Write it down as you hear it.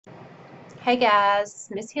Hey guys,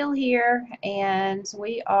 Miss Hill here, and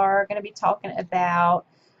we are going to be talking about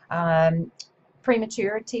um,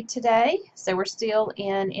 prematurity today. So we're still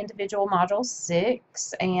in individual module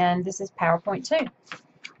 6, and this is PowerPoint 2,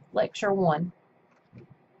 lecture 1.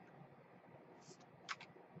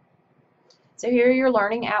 So here are your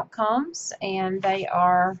learning outcomes, and they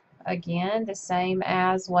are, again, the same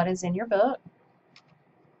as what is in your book.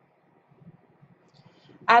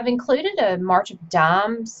 I've included a March of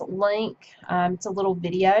Dimes link. It's a little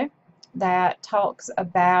video that talks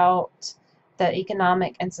about the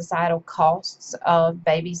economic and societal costs of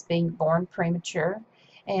babies being born premature.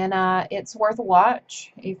 And it's worth a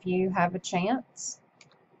watch if you have a chance.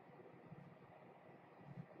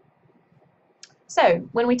 So,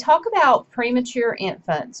 when we talk about premature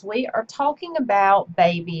infants, we are talking about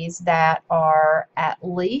babies that are at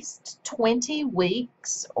least 20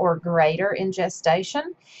 weeks or greater in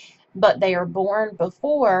gestation, but they are born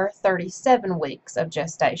before 37 weeks of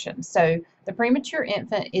gestation. So the premature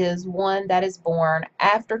infant is one that is born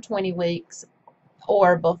after 20 weeks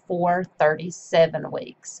or before 37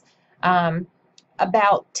 weeks.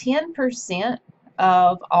 About 10%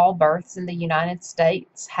 of all births in the United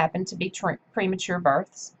States happen to be premature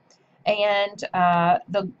births. And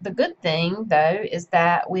the good thing, though, is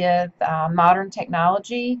that with modern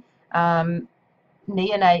technology,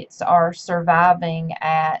 neonates are surviving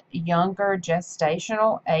at younger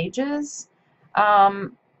gestational ages.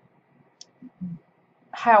 Um,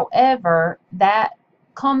 However, that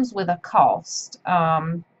comes with a cost.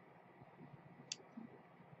 The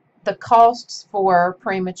costs for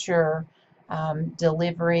premature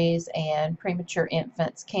deliveries and premature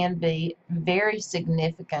infants can be very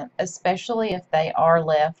significant, especially if they are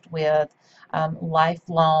left with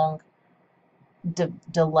lifelong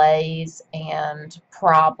delays and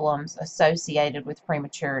problems associated with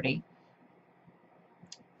prematurity.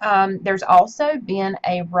 There's also been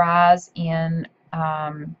a rise in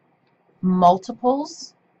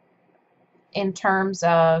multiples in terms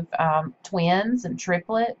of twins and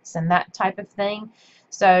triplets and that type of thing.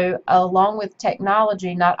 So along with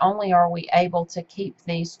technology, not only are we able to keep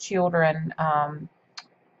these children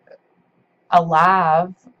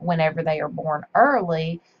alive whenever they are born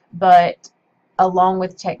early, but along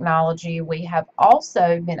with technology, we have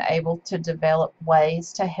also been able to develop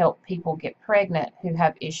ways to help people get pregnant who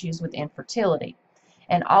have issues with infertility.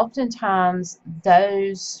 And oftentimes,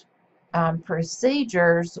 those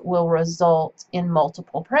procedures will result in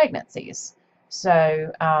multiple pregnancies,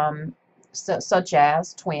 such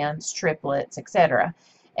as twins, triplets, etc.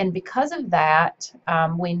 And because of that,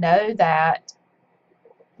 we know that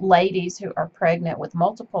ladies who are pregnant with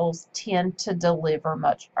multiples tend to deliver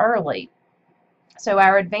much early. So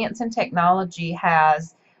our advance in technology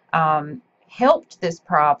has helped this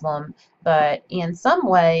problem, but in some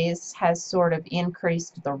ways has sort of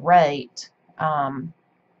increased the rate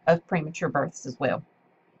of premature births as well.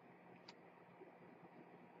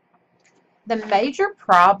 The major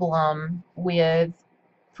problem with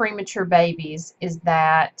premature babies is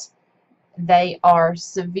that they are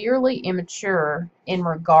severely immature in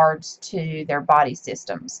regards to their body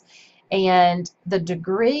systems. And the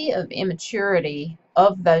degree of immaturity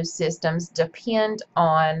of those systems depend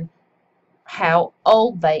on how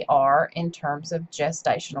old they are in terms of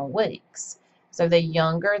gestational weeks. So the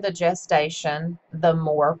younger the gestation, the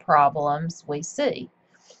more problems we see.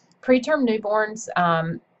 Preterm newborns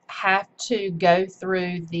have to go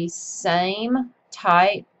through the same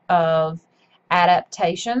type of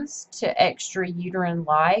adaptations to extrauterine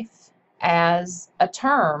life as a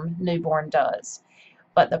term newborn does.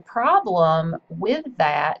 But the problem with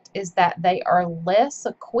that is that they are less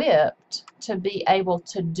equipped to be able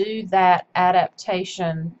to do that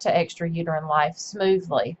adaptation to extrauterine life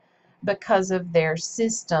smoothly because of their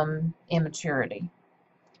system immaturity.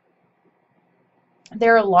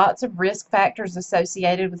 There are lots of risk factors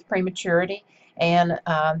associated with prematurity, and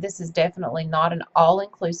this is definitely not an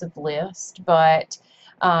all-inclusive list, but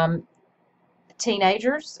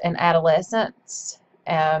teenagers and adolescents,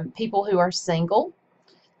 people who are single,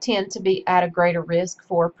 tend to be at a greater risk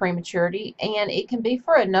for prematurity, and it can be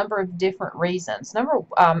for a number of different reasons.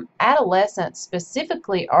 Adolescents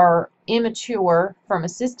specifically are immature from a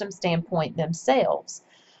system standpoint themselves.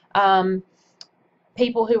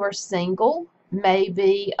 People who are single may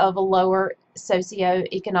be of a lower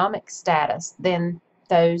socioeconomic status than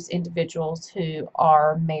those individuals who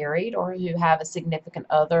are married or who have a significant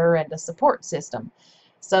other and a support system.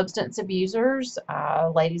 Substance abusers,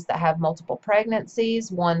 ladies that have multiple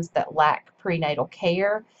pregnancies, ones that lack prenatal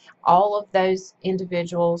care, all of those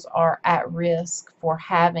individuals are at risk for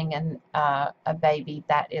having a baby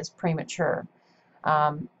that is premature.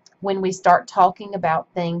 when we start talking about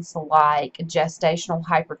things like gestational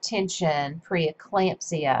hypertension,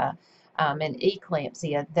 preeclampsia, and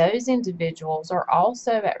eclampsia, those individuals are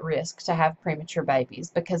also at risk to have premature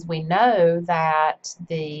babies, because we know that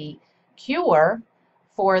the cure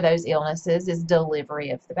for those illnesses is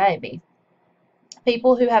delivery of the baby.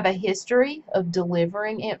 People who have a history of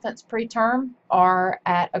delivering infants preterm are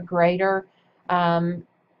at a greater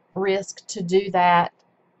risk to do that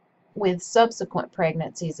with subsequent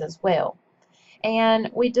pregnancies as well. And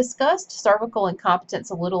we discussed cervical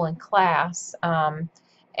incompetence a little in class.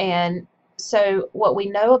 And so what we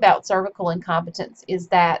know about cervical incompetence is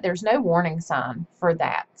that there's no warning sign for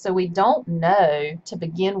that. So we don't know to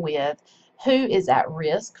begin with who is at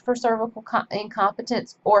risk for cervical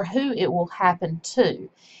incompetence or who it will happen to.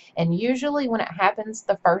 And usually when it happens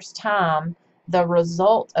the first time, the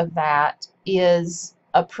result of that is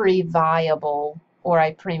a pre-viable or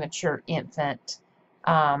a premature infant,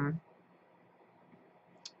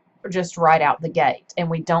 just right out the gate, and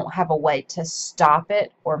we don't have a way to stop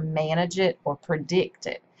it or manage it or predict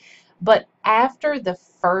it. But after the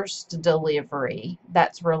first delivery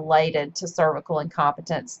that's related to cervical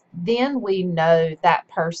incompetence, then we know that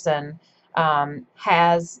person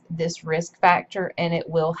has this risk factor, and it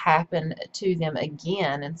will happen to them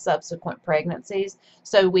again in subsequent pregnancies,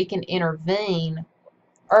 so we can intervene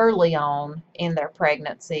early on in their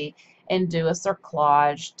pregnancy and do a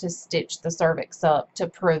cerclage to stitch the cervix up to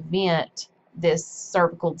prevent this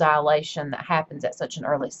cervical dilation that happens at such an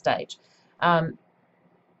early stage.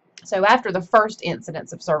 So after the first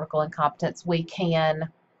incidence of cervical incompetence, we can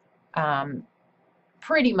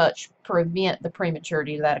pretty much prevent the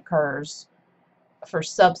prematurity that occurs for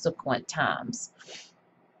subsequent times.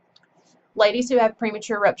 Ladies who have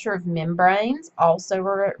premature rupture of membranes also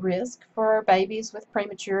are at risk for babies with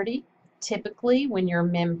prematurity. Typically, when your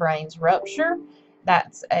membranes rupture,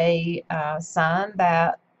 that's a sign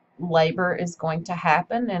that labor is going to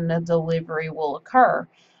happen and a delivery will occur.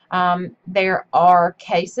 There are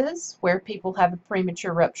cases where people have a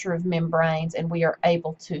premature rupture of membranes and we are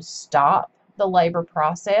able to stop the labor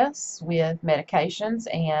process with medications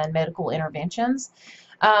and medical interventions.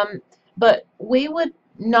 But we would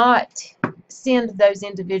not send those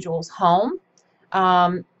individuals home,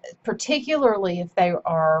 particularly if they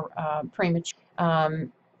are premature.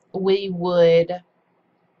 We would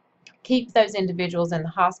keep those individuals in the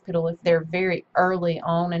hospital if they're very early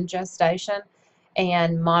on in gestation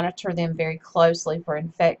and monitor them very closely for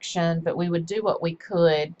infection, but we would do what we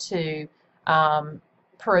could to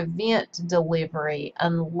prevent delivery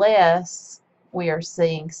unless we are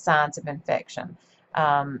seeing signs of infection.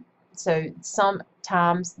 So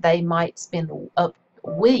sometimes they might spend up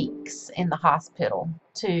weeks in the hospital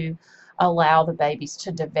to allow the babies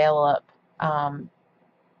to develop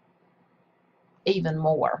even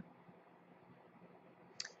more.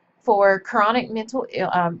 For chronic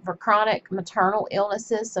maternal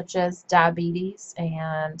illnesses such as diabetes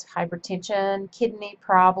and hypertension, kidney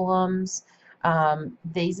problems,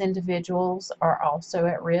 these individuals are also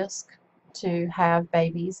at risk to have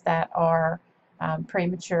babies that are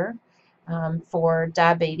premature. For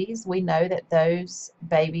diabetes, we know that those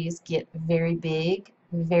babies get very big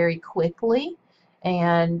very quickly,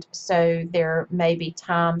 and so there may be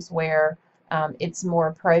times where it's more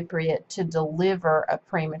appropriate to deliver a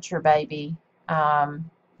premature baby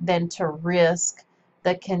than to risk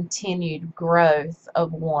the continued growth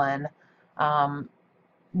of one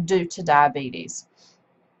due to diabetes.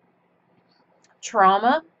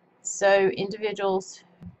 Trauma, so individuals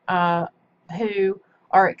who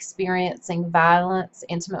are experiencing violence,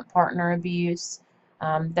 intimate partner abuse,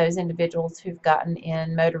 those individuals who've gotten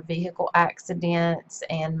in motor vehicle accidents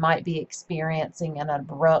and might be experiencing an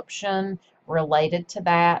abruption related to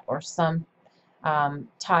that, or some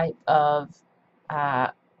type of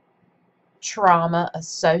trauma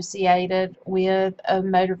associated with a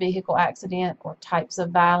motor vehicle accident, or types of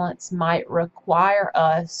violence, might require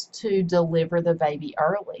us to deliver the baby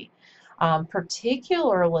early.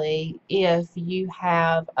 Particularly if you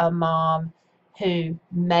have a mom who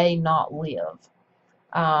may not live.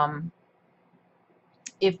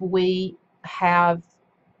 If we have,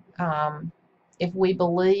 if we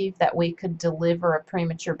believe that we could deliver a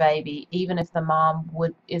premature baby, even if the mom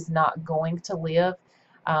is not going to live,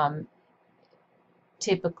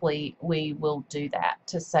 typically we will do that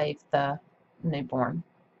to save the newborn.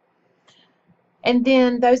 And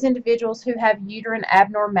then those individuals who have uterine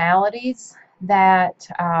abnormalities that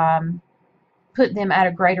put them at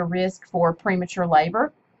a greater risk for premature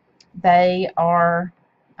labor, they are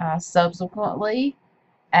subsequently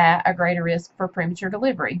at a greater risk for premature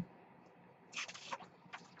delivery.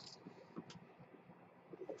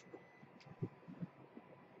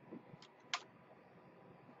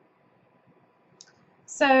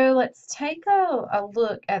 So let's take a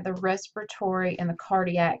look at the respiratory and the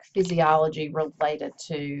cardiac physiology related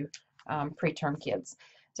to preterm kids.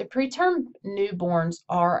 So preterm newborns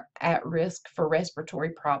are at risk for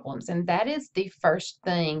respiratory problems, and that is the first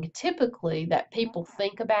thing typically that people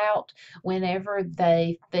think about whenever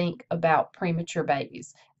they think about premature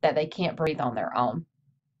babies, that they can't breathe on their own.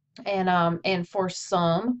 And for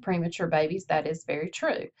some premature babies, that is very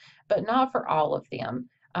true, but not for all of them.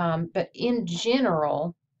 But in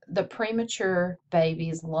general, the premature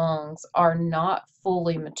baby's lungs are not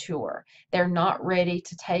fully mature. They're not ready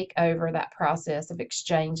to take over that process of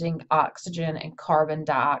exchanging oxygen and carbon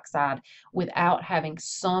dioxide without having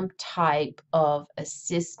some type of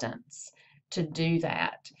assistance to do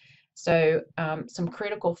that. So, some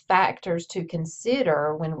critical factors to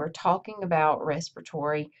consider when we're talking about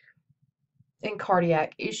respiratory and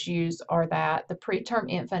cardiac issues are that the preterm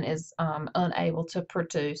infant is unable to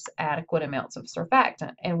produce adequate amounts of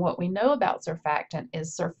surfactant. And what we know about surfactant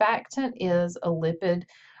is a lipid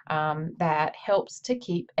that helps to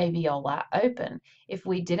keep alveoli open. If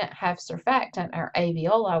we didn't have surfactant, our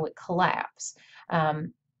alveoli would collapse.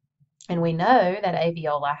 And we know that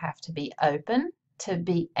alveoli have to be open to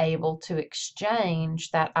be able to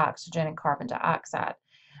exchange that oxygen and carbon dioxide.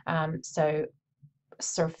 So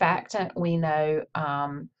surfactant we know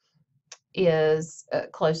is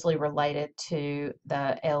closely related to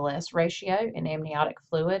the LS ratio in amniotic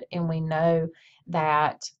fluid, and we know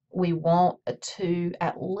that we want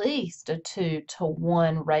at least a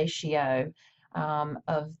 2-to-1 ratio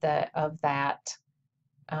of that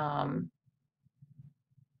um,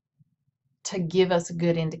 to give us a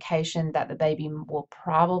good indication that the baby will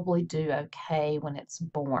probably do okay when it's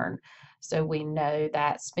born. So we know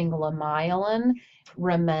that sphingomyelin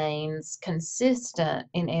remains consistent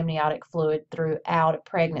in amniotic fluid throughout a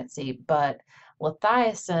pregnancy, but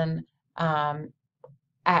lithiasin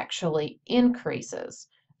actually increases.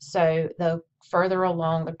 So the further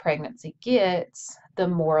along the pregnancy gets, the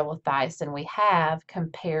more lithiasin we have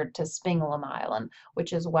compared to sphingomyelin,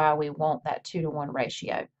 which is why we want that 2-to-1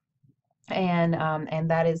 ratio. And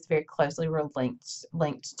that is very closely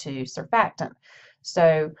linked to surfactant.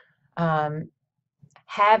 So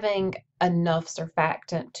having enough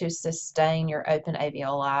surfactant to sustain your open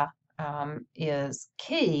alveoli is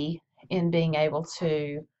key in being able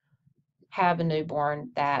to have a newborn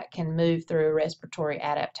that can move through a respiratory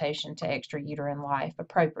adaptation to extrauterine life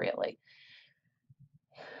appropriately.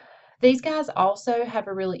 These guys also have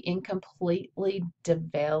a really incompletely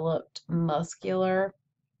developed muscular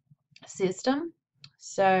system.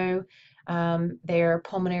 So their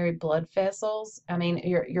pulmonary blood vessels, I mean,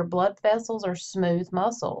 your blood vessels are smooth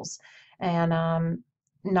muscles. And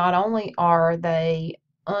not only are they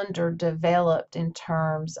underdeveloped in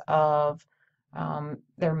terms of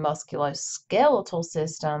their musculoskeletal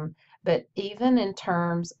system, but even in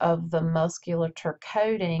terms of the musculature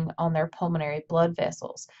coating on their pulmonary blood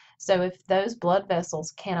vessels. So if those blood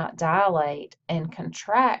vessels cannot dilate and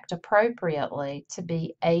contract appropriately to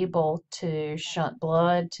be able to shunt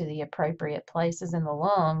blood to the appropriate places in the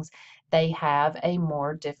lungs, they have a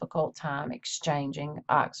more difficult time exchanging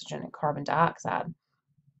oxygen and carbon dioxide.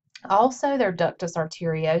 Also, their ductus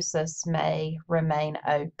arteriosus may remain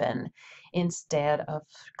open instead of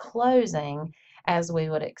closing, as we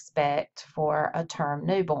would expect for a term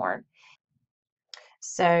newborn.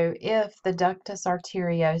 So if the ductus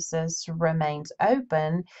arteriosus remains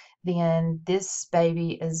open, then this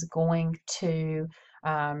baby is going to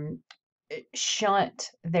um, shunt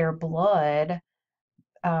their blood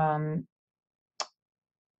um,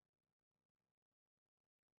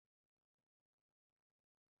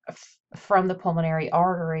 from the pulmonary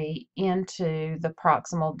artery into the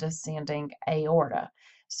proximal descending aorta.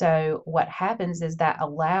 So what happens is that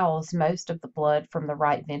allows most of the blood from the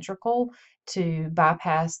right ventricle to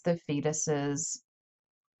bypass the fetus's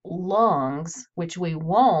lungs, which we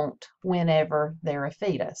want whenever they're a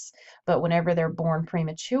fetus. But whenever they're born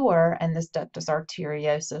premature and this ductus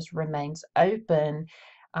arteriosus remains open,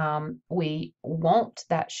 we want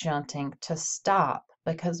that shunting to stop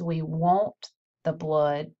because we want the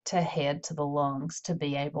blood to head to the lungs to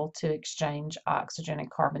be able to exchange oxygen and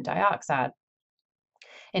carbon dioxide.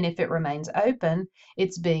 And if it remains open,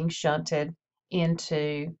 it's being shunted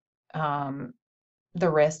into the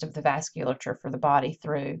rest of the vasculature for the body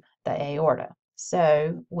through the aorta.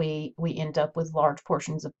 So we end up with large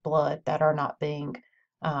portions of blood that are not being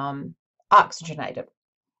oxygenated.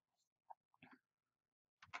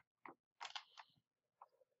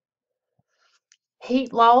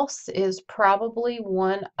 Heat loss is probably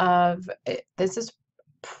this is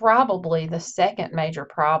probably the second major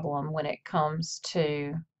problem when it comes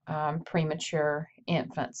to premature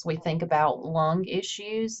infants. We think about lung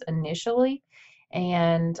issues initially,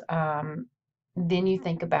 and then you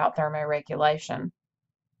think about thermoregulation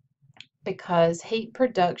because heat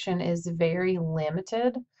production is very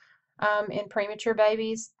limited in premature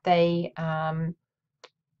babies. They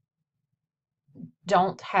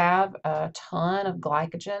don't have a ton of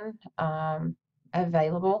glycogen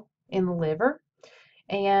available in the liver,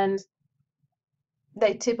 and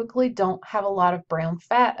they typically don't have a lot of brown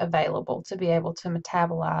fat available to be able to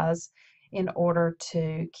metabolize in order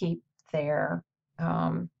to keep their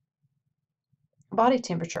body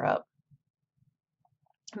temperature up.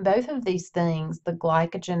 Both of these things, the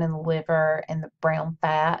glycogen in the liver and the brown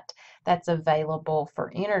fat that's available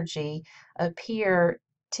for energy, appear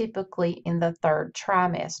typically in the third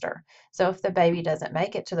trimester. So if the baby doesn't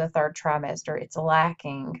make it to the third trimester, it's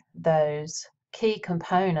lacking those key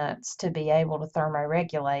components to be able to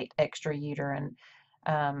thermoregulate in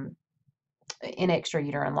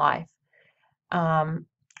extrauterine life.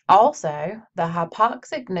 Also, the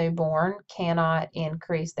hypoxic newborn cannot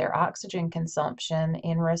increase their oxygen consumption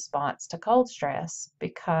in response to cold stress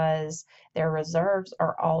because their reserves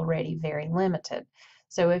are already very limited.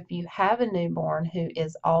 So if you have a newborn who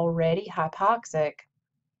is already hypoxic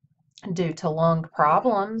due to lung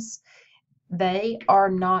problems, they are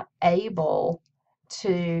not able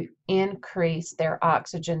to increase their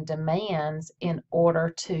oxygen demands in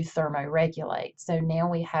order to thermoregulate. So now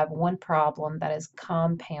we have one problem that is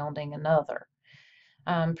compounding another.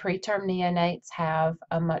 Preterm neonates have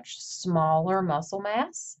a much smaller muscle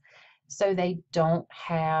mass, so they don't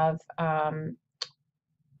have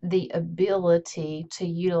the ability to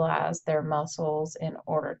utilize their muscles in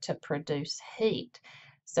order to produce heat.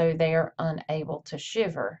 So they are unable to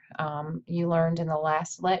shiver. You learned in the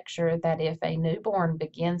last lecture that if a newborn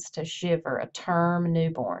begins to shiver, a term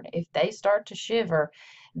newborn, if they start to shiver,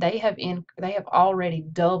 they have already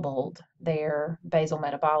doubled their basal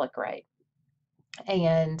metabolic rate.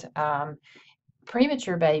 And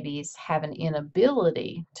premature babies have an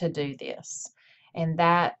inability to do this, and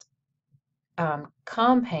that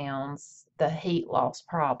compounds the heat loss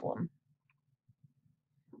problem.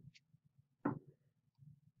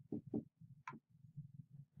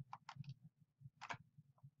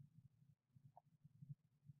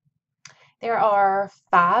 There are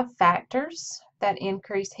 5 factors that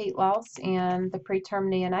increase heat loss in the preterm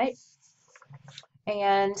neonate,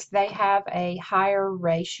 and they have a higher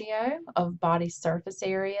ratio of body surface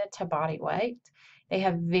area to body weight. They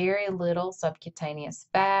have very little subcutaneous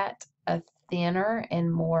fat, a thinner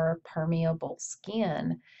and more permeable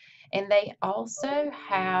skin, and they also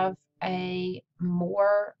have a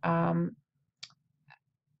more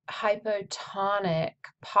hypotonic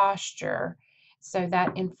posture, so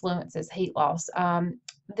that influences heat loss.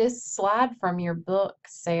 This slide from your book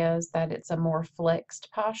says that it's a more flexed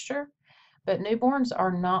posture, but newborns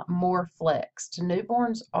are not more flexed.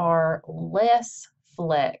 Newborns are less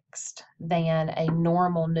flexed than a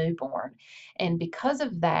normal newborn, and because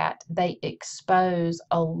of that, they expose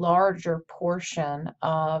a larger portion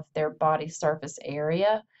of their body surface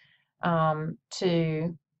area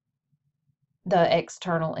to the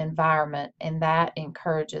external environment, and that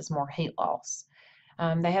encourages more heat loss.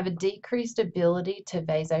 They have a decreased ability to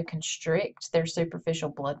vasoconstrict their superficial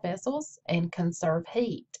blood vessels and conserve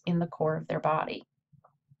heat in the core of their body.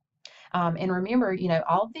 And remember,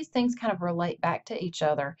 all of these things kind of relate back to each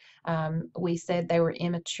other. We said they were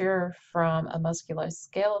immature from a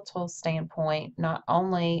musculoskeletal standpoint, not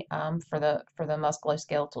only for the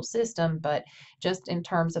musculoskeletal system, but just in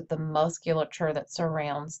terms of the musculature that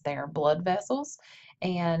surrounds their blood vessels.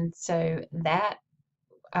 And so that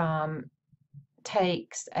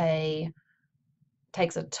takes a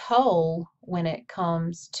toll when it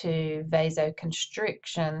comes to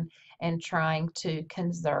vasoconstriction and trying to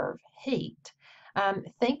conserve heat.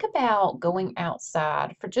 Think about going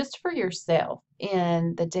outside for yourself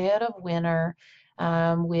in the dead of winter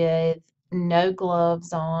with no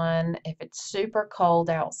gloves on. If it's super cold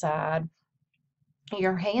outside,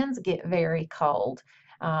 your hands get very cold.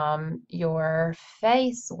 Your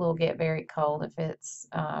face will get very cold if it's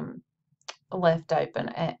left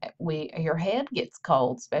open. Your head gets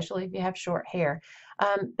cold, especially if you have short hair.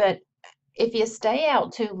 But if you stay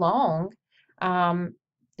out too long,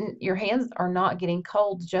 your hands are not getting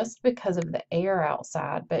cold just because of the air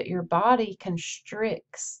outside, but your body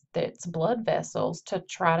constricts its blood vessels to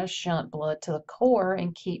try to shunt blood to the core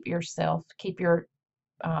and keep your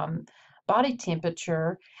body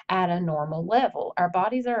temperature at a normal level. Our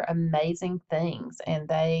bodies are amazing things, and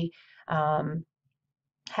they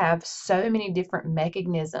have so many different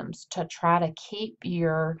mechanisms to try to keep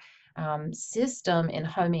your system in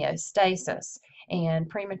homeostasis, and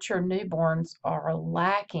premature newborns are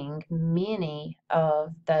lacking many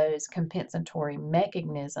of those compensatory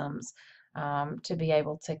mechanisms to be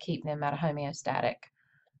able to keep them at a homeostatic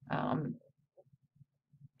um,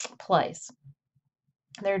 place.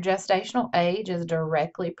 Their gestational age is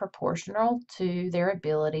directly proportional to their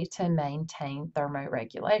ability to maintain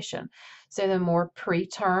thermoregulation. So the more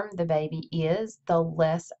preterm the baby is, the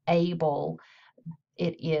less able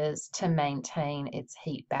it is to maintain its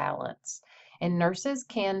heat balance. And nurses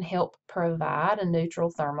can help provide a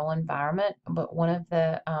neutral thermal environment, but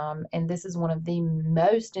and this is one of the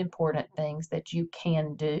most important things that you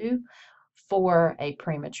can do for a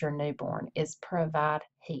premature newborn is provide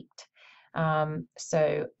heat.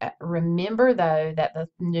 Remember though that the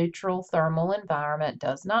neutral thermal environment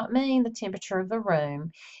does not mean the temperature of the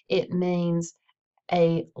room. It means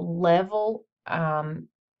a level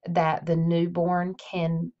that the newborn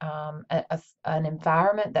can, an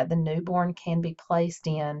environment that the newborn can be placed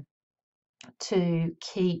in to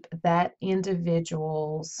keep that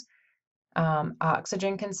individual's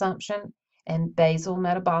oxygen consumption and basal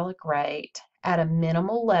metabolic rate at a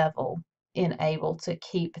minimal level and able to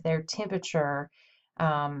keep their temperature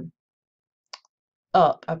um,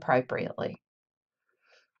 up appropriately.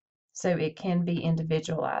 So it can be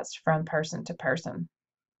individualized from person to person.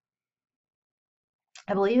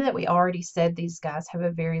 I believe that we already said these guys have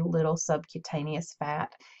a very little subcutaneous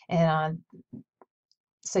fat, and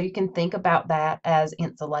so you can think about that as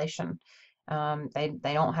insulation. They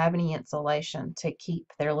don't have any insulation to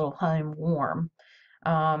keep their little home warm.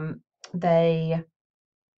 They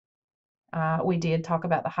We did talk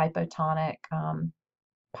about the hypotonic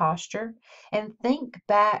posture, and think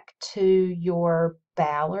back to your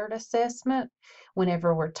Ballard assessment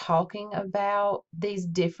whenever we're talking about these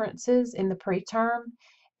differences in the preterm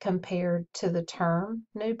compared to the term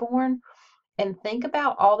newborn. And think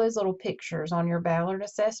about all those little pictures on your Ballard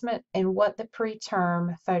assessment and what the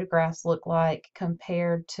preterm photographs look like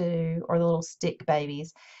compared to, or the little stick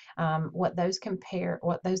babies, what those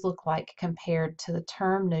look like compared to the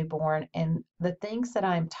term newborn. And the things that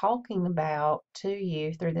I'm talking about to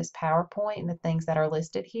you through this PowerPoint and the things that are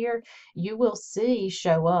listed here, you will see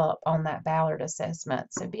show up on that Ballard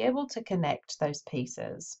assessment. So be able to connect those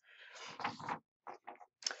pieces.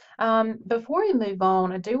 Before we move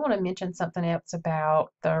on, I do want to mention something else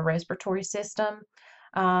about the respiratory system.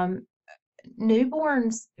 Um,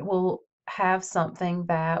 Newborns will have something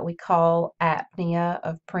that we call apnea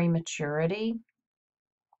of prematurity,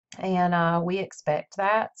 and we expect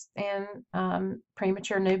that in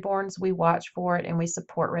premature newborns. We watch for it and we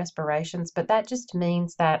support respirations, but that just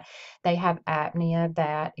means that they have apnea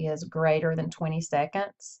that is greater than 20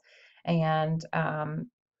 seconds. And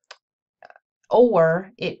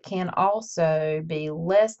or it can also be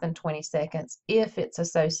less than 20 seconds if it's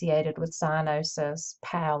associated with cyanosis,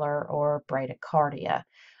 pallor, or bradycardia.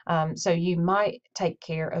 So you might take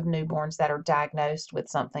care of newborns that are diagnosed with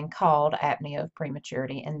something called apnea of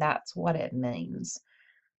prematurity, and that's what it means.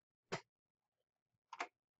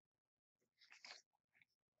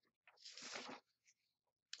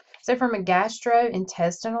 So from a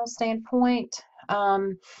gastrointestinal standpoint,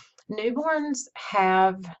 newborns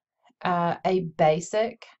have a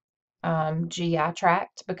basic GI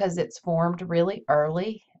tract because it's formed really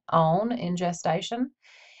early on in gestation.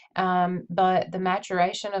 But the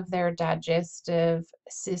maturation of their digestive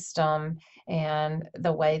system and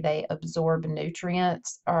the way they absorb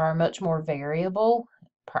nutrients are much more variable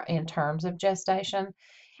in terms of gestation.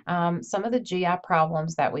 Some of the GI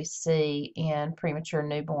problems that we see in premature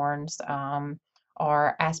newborns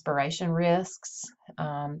are aspiration risks.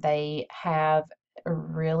 They have a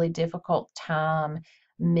really difficult time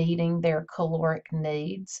meeting their caloric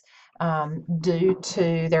needs due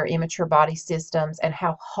to their immature body systems and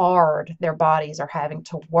how hard their bodies are having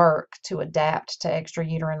to work to adapt to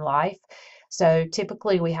extrauterine life. So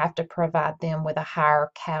typically we have to provide them with a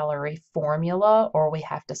higher calorie formula, or we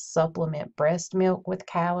have to supplement breast milk with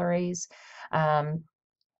calories. Um,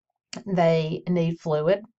 they need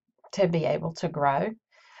fluid to be able to grow.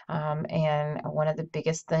 And one of the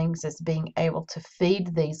biggest things is being able to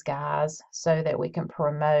feed these guys so that we can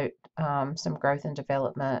promote some growth and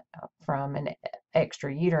development from an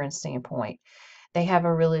extrauterine standpoint. They have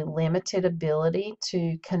a really limited ability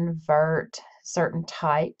to convert certain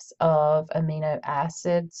types of amino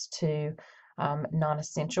acids to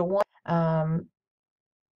non-essential ones.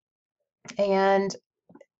 And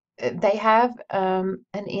they have an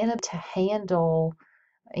inability to handle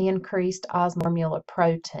increased osmoformula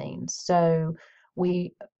proteins. So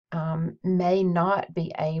we may not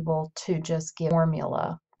be able to just give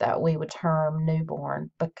formula that we would term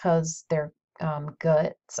newborn because their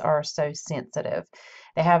guts are so sensitive.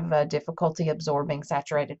 They have difficulty absorbing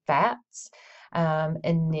saturated fats.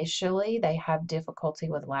 Initially, they have difficulty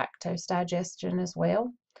with lactose digestion as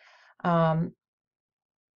well. Um,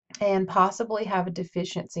 and possibly have a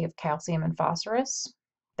deficiency of calcium and phosphorus.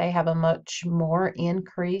 They have a much more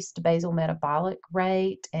increased basal metabolic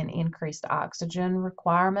rate and increased oxygen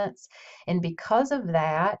requirements. And because of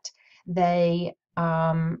that, they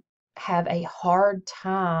have a hard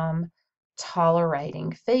time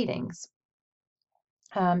tolerating feedings.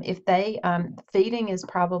 If they feeding is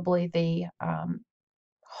probably the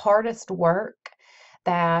hardest work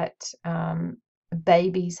that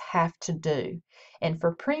babies have to do. And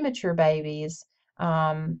for premature babies,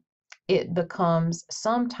 um, it becomes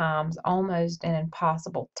sometimes almost an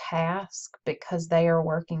impossible task because they are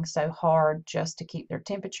working so hard just to keep their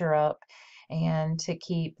temperature up and to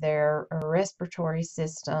keep their respiratory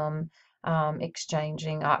system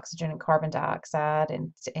exchanging oxygen and carbon dioxide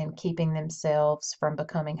and keeping themselves from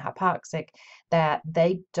becoming hypoxic, that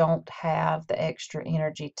they don't have the extra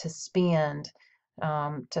energy to spend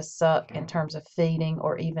to suck in terms of feeding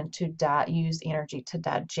or even to use energy to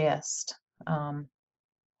digest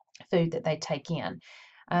food that they take in.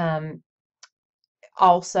 Um,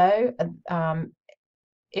 Also,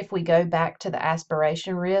 if we go back to the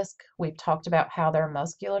aspiration risk, we've talked about how their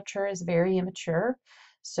musculature is very immature.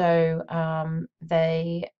 So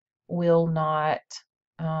they will not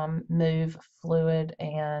move fluid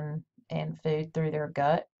and food through their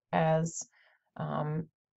gut as um,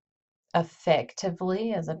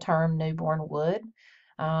 effectively as a term newborn would.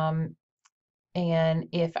 Um, and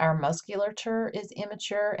if our musculature is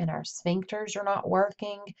immature and our sphincters are not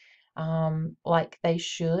working like they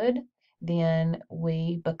should, then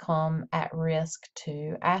we become at risk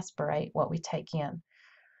to aspirate what we take in.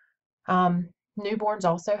 Newborns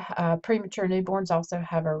also, premature newborns also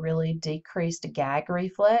have a really decreased gag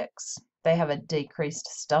reflex. They have a decreased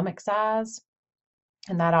stomach size,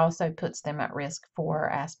 and that also puts them at risk for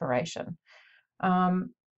aspiration.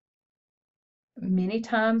 Um, Many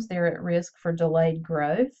times they're at risk for delayed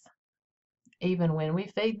growth, even when we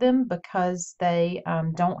feed them, because they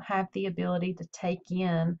don't have the ability to take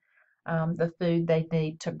in the food they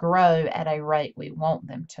need to grow at a rate we want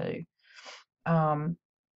them to.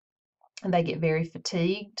 And they get very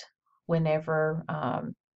fatigued whenever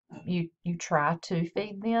you try to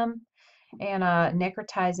feed them. And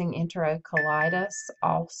necrotizing enterocolitis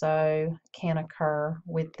also can occur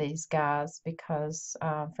with these guys because,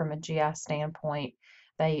 from a GI standpoint,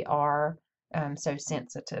 they are so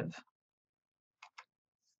sensitive.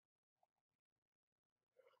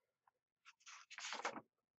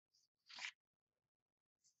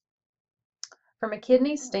 From a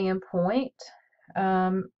kidney standpoint,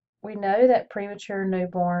 um, we know that premature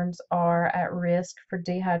newborns are at risk for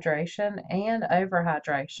dehydration and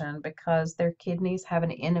overhydration because their kidneys have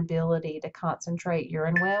an inability to concentrate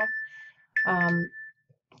urine well. Um,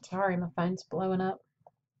 Sorry, my phone's blowing up.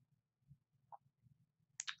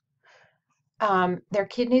 Their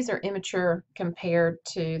kidneys are immature compared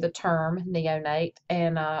to the term neonate,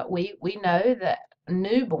 and we know that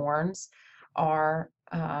newborns are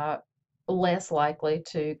less likely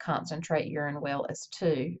to concentrate urine well as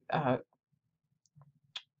too.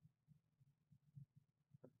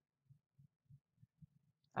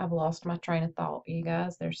 I've lost my train of thought, you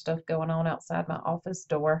guys. There's stuff going on outside my office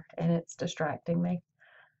door, and it's distracting me.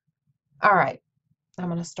 All right, I'm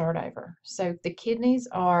going to start over. So the kidneys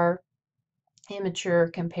are immature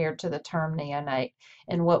compared to the term neonate.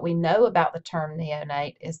 And what we know about the term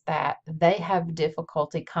neonate is that they have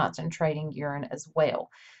difficulty concentrating urine as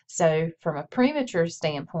well. So, from a premature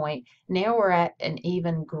standpoint, now we're at an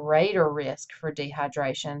even greater risk for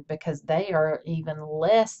dehydration because they are even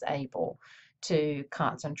less able to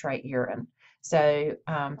concentrate urine. So,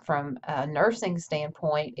 from a nursing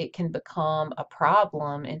standpoint, it can become a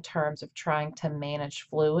problem in terms of trying to manage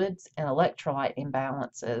fluids and electrolyte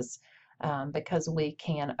imbalances because we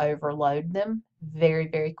can overload them very,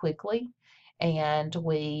 very quickly and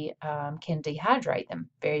we can dehydrate them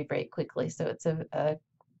very, very quickly. So it's a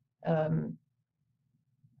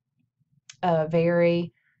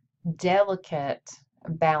very delicate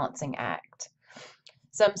balancing act.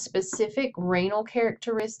 Some specific renal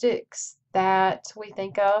characteristics that we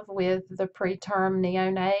think of with the preterm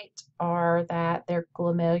neonate are that their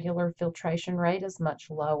glomerular filtration rate is much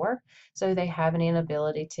lower, so they have an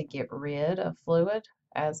inability to get rid of fluid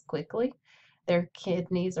as quickly. Their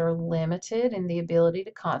kidneys are limited in the ability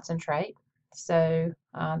to concentrate, so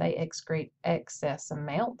they excrete excess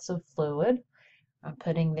amounts of fluid.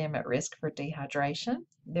 putting them at risk for dehydration.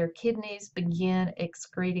 Their kidneys begin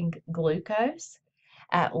excreting glucose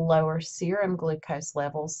at lower serum glucose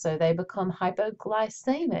levels, so they become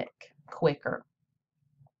hypoglycemic quicker.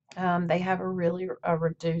 They have a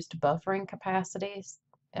reduced buffering capacities,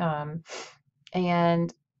 um,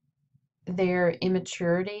 and their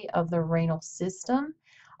immaturity of the renal system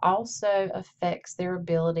also affects their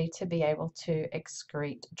ability to be able to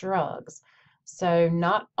excrete drugs. So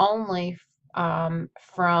not only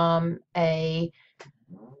from a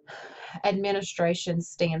administration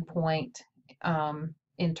standpoint,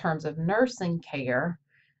 in terms of nursing care,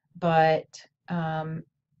 but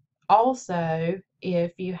also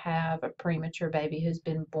if you have a premature baby who's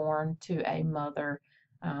been born to a mother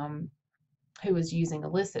um, who is using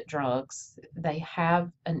illicit drugs, they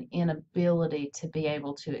have an inability to be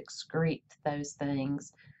able to excrete those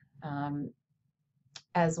things um,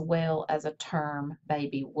 as well as a term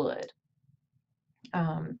baby would.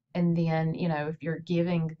 And then, if you're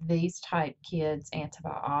giving these type kids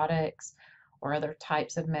antibiotics or other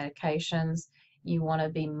types of medications, you want to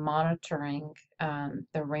be monitoring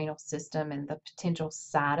the renal system and the potential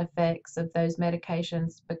side effects of those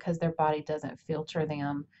medications because their body doesn't filter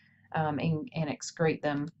them and excrete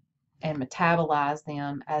them and metabolize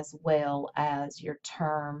them as well as your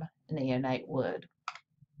term neonate would.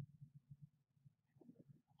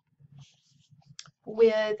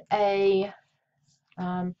 With a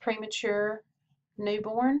premature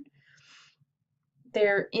newborn,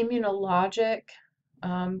 their immunologic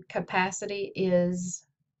capacity is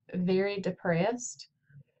very depressed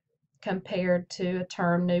compared to a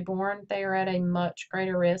term newborn. They are at a much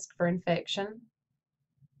greater risk for infection.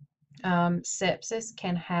 Sepsis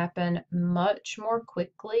can happen much more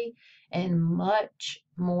quickly and much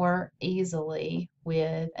more easily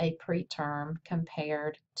with a preterm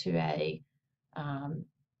compared to a um,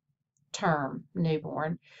 term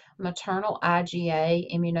newborn. Maternal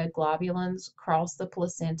IgA immunoglobulins cross the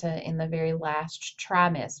placenta in the very last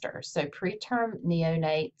trimester. So preterm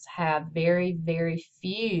neonates have very, very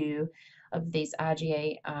few of these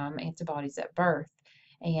IgA antibodies at birth.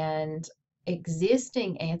 And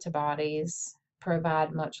existing antibodies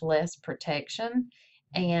provide much less protection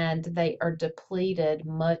and they are depleted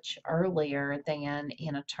much earlier than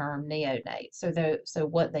in a term neonate. So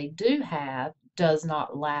what they do have does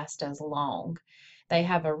not last as long. They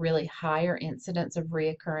have a really higher incidence of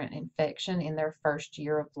recurrent infection in their first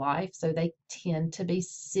year of life, so they tend to be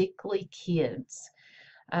sickly kids.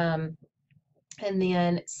 Um, and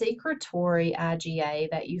then secretory IgA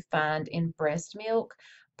that you find in breast milk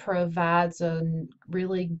provides a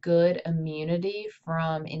really good immunity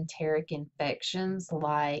from enteric infections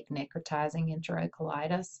like necrotizing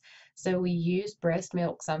enterocolitis. So we use breast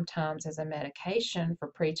milk sometimes as a medication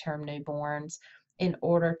for preterm newborns in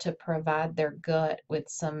order to provide their gut with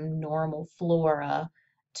some normal flora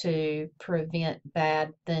to prevent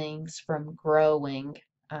bad things from growing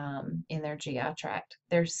in their GI tract.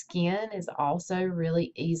 Their skin is also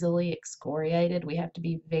really easily excoriated. We have to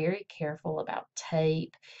be very careful about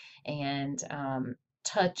tape and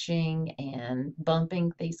touching and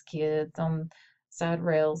bumping these kids on side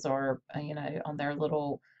rails or, on their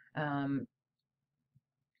little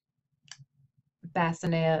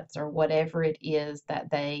bassinets or whatever it is that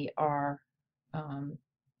they are, um,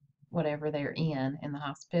 whatever they're in the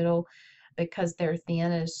hospital, because their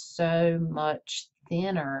thin is so much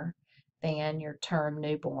thinner than your term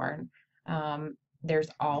newborn. There's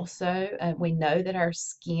also, we know that our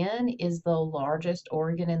skin is the largest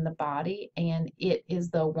organ in the body, and it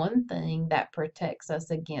is the one thing that protects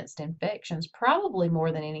us against infections, probably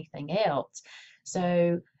more than anything else.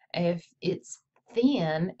 So if it's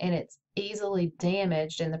thin and it's easily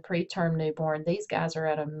damaged in the preterm newborn, these guys are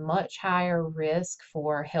at a much higher risk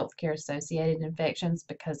for healthcare associated infections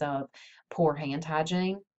because of poor hand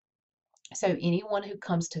hygiene. So anyone who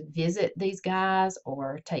comes to visit these guys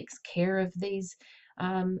or takes care of these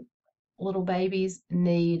um, little babies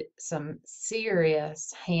need some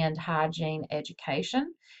serious hand hygiene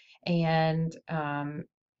education and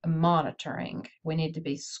monitoring. We need to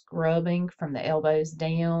be scrubbing from the elbows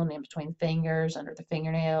down, in between fingers, under the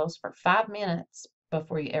fingernails for 5 minutes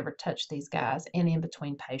before you ever touch these guys and in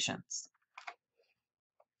between patients.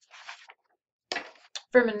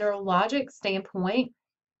 From a neurologic standpoint,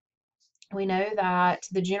 we know that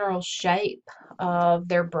the general shape of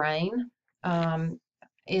their brain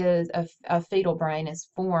is a fetal brain is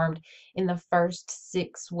formed in the first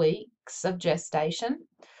 6 weeks of gestation,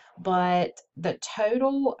 but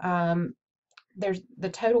there's the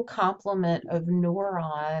total complement of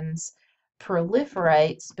neurons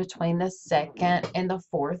proliferates between the second and the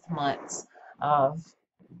fourth months of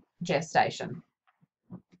gestation.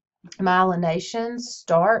 Myelination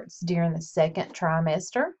starts during the second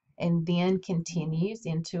trimester and then continues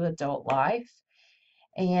into adult life.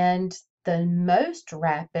 And the most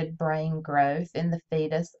rapid brain growth in the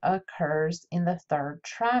fetus occurs in the third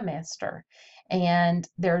trimester. And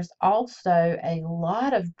there's also a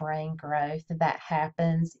lot of brain growth that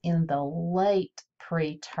happens in the late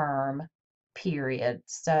preterm period.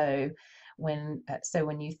 So when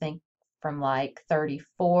you think from like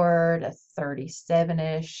 34 to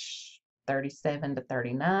 37ish, 37 to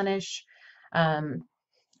 39ish,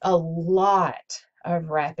 a lot of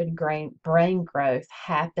rapid brain growth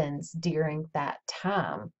happens during that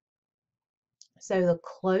time. So the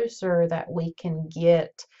closer that we can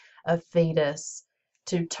get a fetus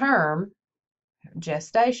to term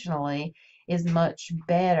gestationally is much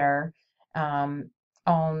better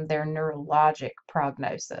on their neurologic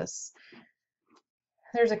prognosis.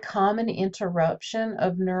 There's a common interruption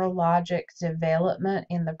of neurologic development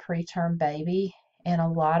in the preterm baby, and a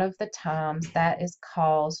lot of the times that is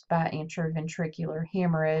caused by intraventricular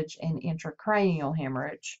hemorrhage and intracranial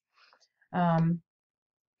hemorrhage. Um,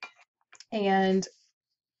 and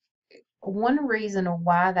one reason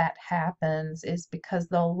why that happens is because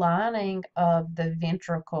the lining of the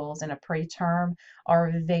ventricles in a preterm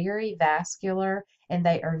are very vascular and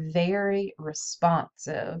they are very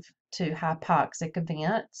responsive to hypoxic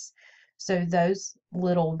events. So those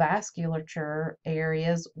little vasculature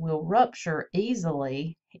areas will rupture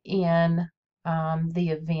easily in the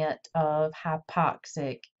event of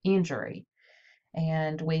hypoxic injury.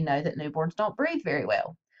 And we know that newborns don't breathe very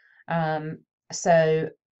well. So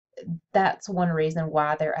that's one reason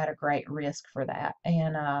why they're at a great risk for that.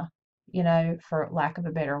 And, for lack of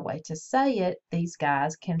a better way to say it, these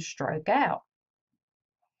guys can stroke out.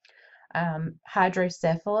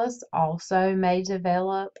 Hydrocephalus also may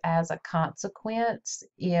develop as a consequence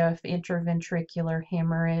if intraventricular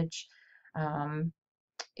hemorrhage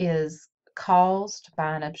is caused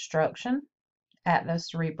by an obstruction at the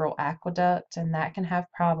cerebral aqueduct, and that can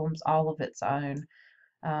have problems all of its own.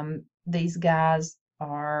 These guys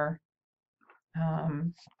are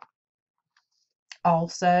um,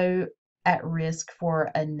 also at risk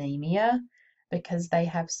for anemia because they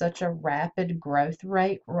have such a rapid growth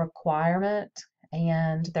rate requirement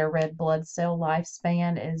and their red blood cell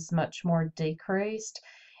lifespan is much more decreased.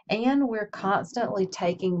 And we're constantly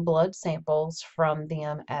taking blood samples from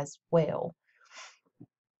them as well.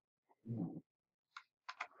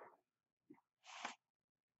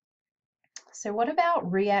 So, what about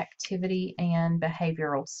reactivity and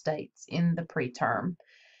behavioral states in the preterm?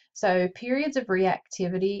 So, periods of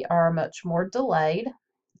reactivity are much more delayed.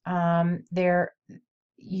 There,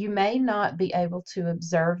 you may not be able to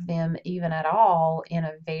observe them even at all in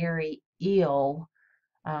a very ill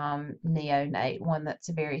neonate, one that's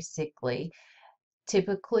very sickly.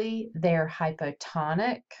 Typically, they're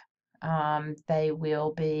hypotonic. They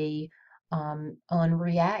will be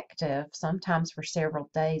unreactive, sometimes for several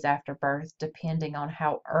days after birth, depending on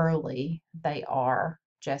how early they are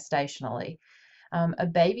gestationally. A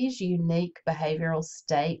baby's unique behavioral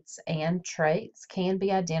states and traits can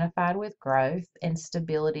be identified with growth and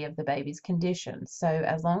stability of the baby's conditions. So,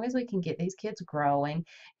 as long as we can get these kids growing,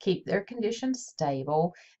 keep their conditions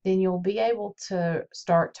stable, then you'll be able to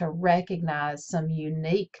start to recognize some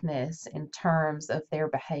uniqueness in terms of their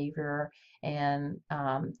behavior and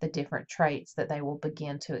the different traits that they will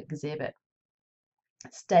begin to exhibit.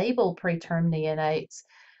 Stable preterm neonates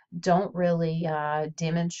don't really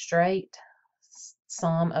demonstrate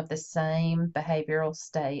some of the same behavioral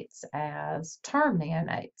states as term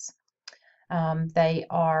neonates. They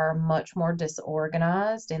are much more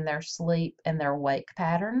disorganized in their sleep and their wake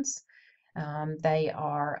patterns. They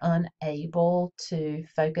are unable to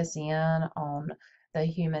focus in on the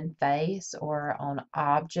human face or on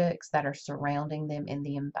objects that are surrounding them in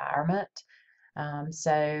the environment.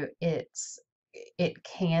 So it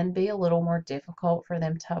can be a little more difficult for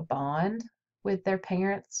them to bond with their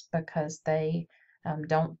parents because they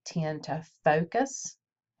don't tend to focus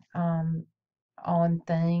um, on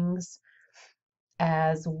things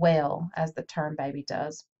as well as the term baby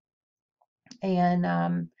does.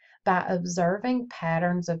 And by observing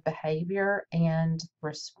patterns of behavior and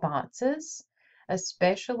responses,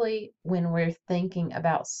 especially when we're thinking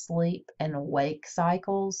about sleep and wake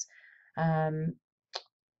cycles, um,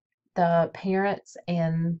 the parents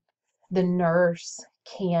and the nurse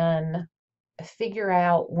can figure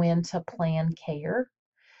out when to plan care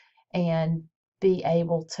and be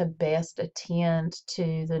able to best attend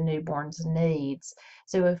to the newborn's needs.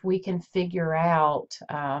 So if we can figure out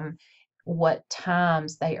what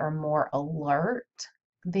times they are more alert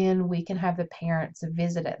then we can have the parents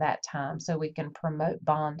visit at that time so we can promote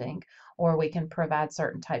bonding, or we can provide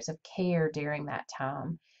certain types of care during that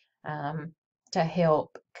time, um, to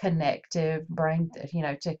help connective brain,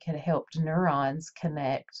 to help neurons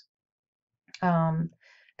connect. Um,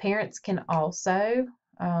 Parents can also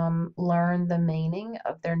learn the meaning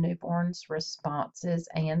of their newborn's responses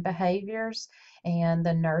and behaviors, and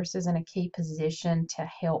the nurse is in a key position to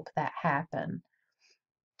help that happen.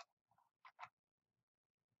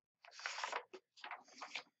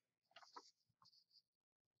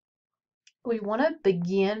 We want to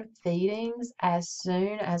begin feedings as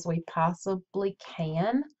soon as we possibly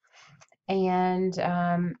can, and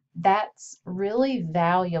that's really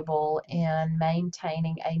valuable in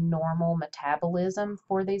maintaining a normal metabolism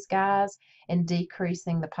for these guys and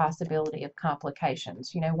decreasing the possibility of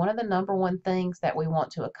complications. One of the number one things that we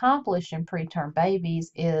want to accomplish in preterm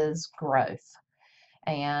babies is growth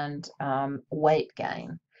and weight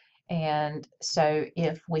gain. And so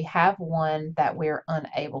if we have one that we're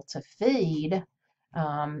unable to feed,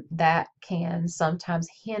 that can sometimes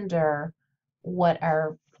hinder what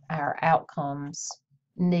our outcomes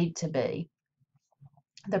need to be.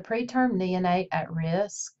 The preterm neonate at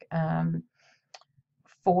risk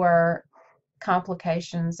for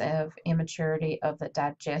complications of immaturity of the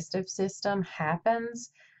digestive system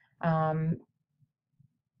happens, um,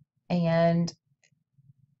 and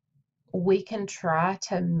we can try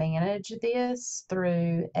to manage this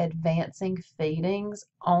through advancing feedings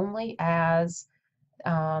only as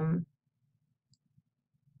um,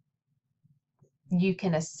 you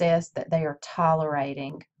can assess that they are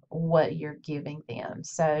tolerating what you're giving them.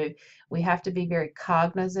 So we have to be very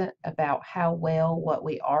cognizant about how well what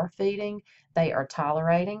we are feeding they are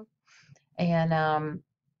tolerating, and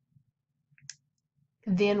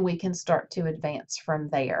then we can start to advance from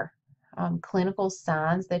there. Clinical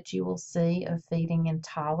signs that you will see of feeding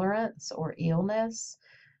intolerance or illness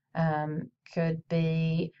could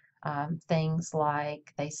be things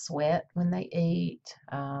like they sweat when they eat,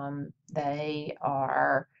 they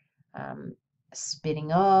are um,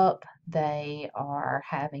 spitting up, they are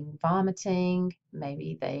having vomiting,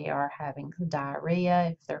 maybe they are having diarrhea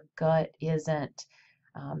if their gut isn't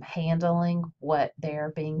handling what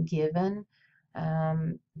they're being given.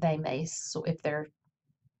 They may, if they're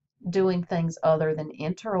doing things other than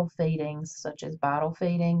enteral feedings, such as bottle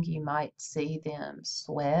feeding, you might see them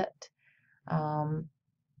sweat, um,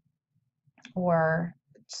 or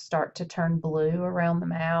start to turn blue around the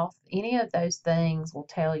mouth. Any of those things will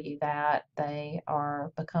tell you that they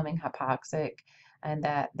are becoming hypoxic and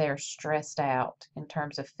that they're stressed out in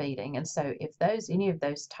terms of feeding. And so if any of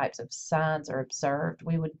those types of signs are observed,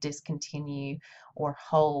 we would discontinue or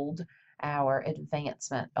hold our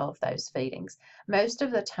advancement of those feedings. Most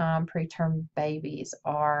of the time, preterm babies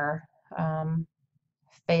are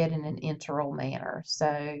fed in an enteral manner,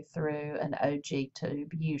 so through an OG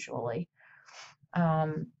tube usually.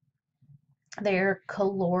 Um, their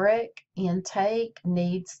caloric intake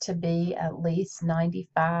needs to be at least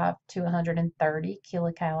 95 to 130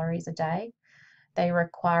 kilocalories a day. They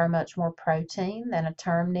require much more protein than a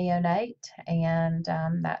term neonate, and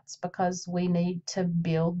that's because we need to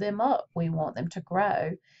build them up. We want them to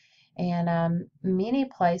grow. And many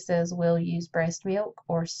places will use breast milk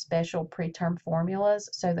or special preterm formulas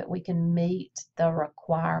so that we can meet the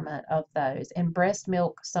requirement of those. And breast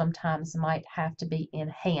milk sometimes might have to be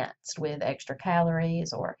enhanced with extra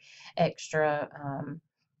calories or extra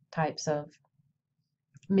types of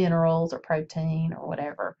minerals or protein or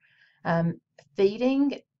whatever. Um,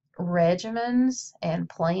 Feeding regimens and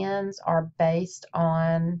plans are based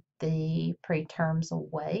on the preterm's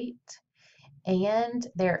weight and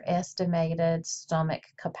their estimated stomach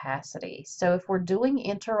capacity. So if we're doing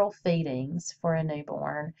enteral feedings for a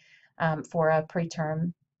newborn, for a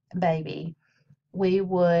preterm baby, we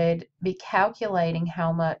would be calculating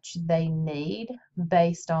how much they need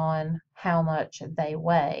based on how much they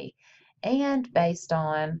weigh and based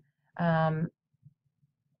on um,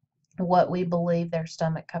 what we believe their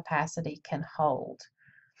stomach capacity can hold.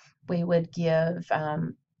 We would give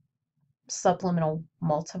supplemental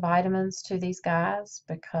multivitamins to these guys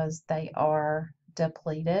because they are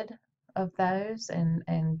depleted of those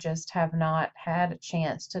and just have not had a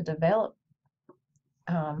chance to develop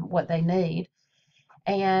what they need.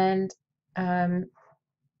 And um,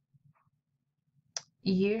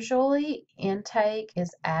 usually intake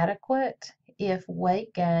is adequate if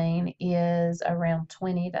weight gain is around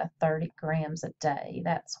 20 to 30 grams a day.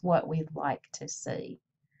 That's what we'd like to see.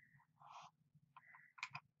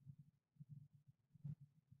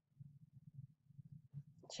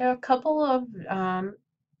 So a couple of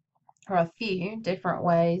or a few different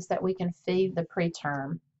ways that we can feed the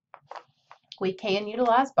preterm. We can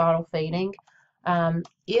utilize bottle feeding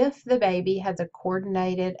if the baby has a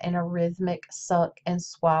coordinated and a rhythmic suck and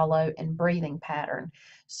swallow and breathing pattern.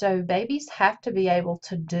 So babies have to be able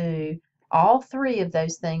to do all three of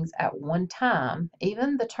those things at one time,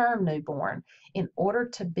 even the term newborn, in order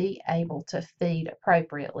to be able to feed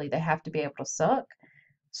appropriately. They have to be able to suck,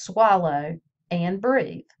 swallow, and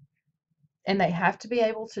breathe. And they have to be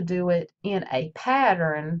able to do it in a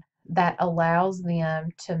pattern that allows them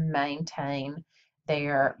to maintain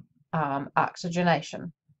their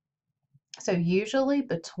oxygenation. So usually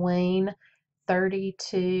between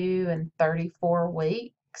 32 and 34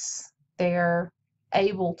 weeks, they're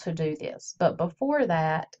able to do this. But before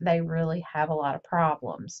that, they really have a lot of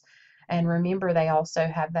problems. And remember, they also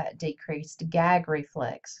have that decreased gag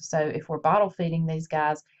reflex. So if we're bottle feeding these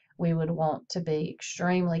guys, we would want to be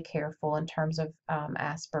extremely careful in terms of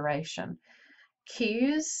aspiration.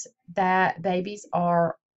 Cues that babies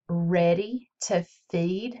are ready to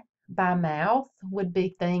feed by mouth would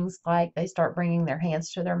be things like they start bringing their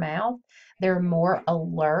hands to their mouth. They're more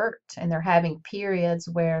alert and they're having periods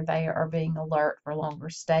where they are being alert for longer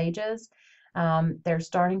stages. They're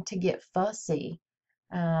starting to get fussy.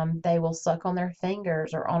 They will suck on their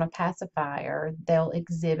fingers or on a pacifier. They'll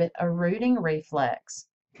exhibit a rooting reflex.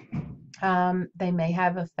 They may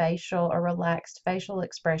have a relaxed facial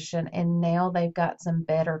expression, and now they've got some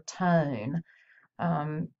better tone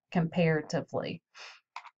comparatively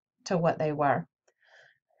to what they were.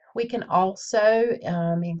 We can also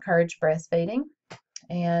encourage breastfeeding,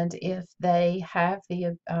 and if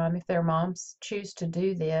if their moms choose to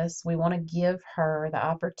do this, we want to give her the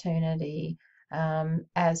opportunity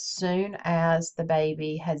as soon as the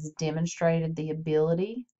baby has demonstrated the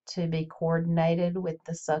ability to be coordinated with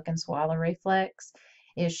the suck and swallow reflex,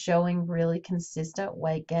 is showing really consistent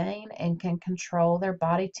weight gain, and can control their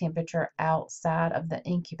body temperature outside of the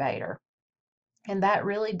incubator. And that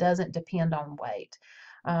really doesn't depend on weight.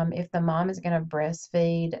 If the mom is going to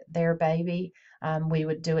breastfeed their baby, we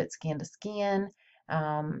would do it skin to skin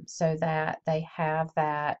so that they have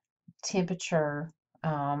that temperature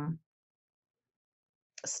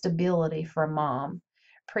stability for mom.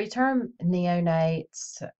 Preterm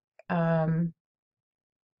neonates um,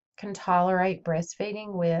 can tolerate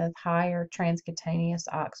breastfeeding with higher transcutaneous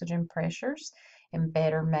oxygen pressures and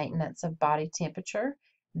better maintenance of body temperature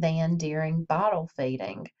than during bottle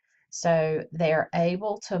feeding. So they're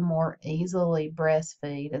able to more easily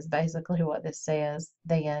breastfeed, is basically what this says,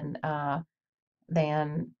 than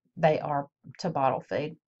they are to bottle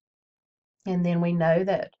feed. And then we know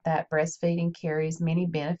that breastfeeding carries many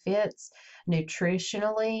benefits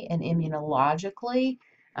nutritionally and immunologically.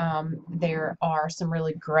 There are some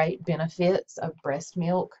really great benefits of breast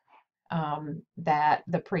milk that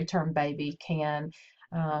the preterm baby can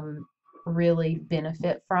really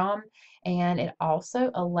benefit from. And it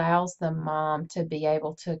also allows the mom to be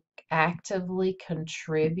able to actively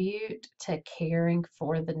contribute to caring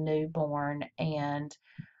for the newborn and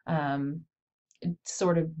um,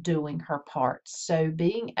 sort of doing her part. So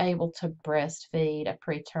being able to breastfeed a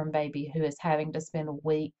preterm baby who is having to spend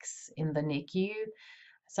weeks in the NICU,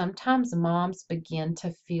 sometimes moms begin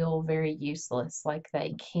to feel very useless, like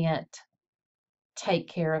they can't take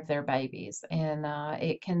care of their babies. And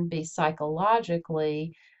it can be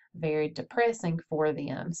psychologically very depressing for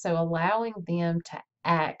them. So allowing them to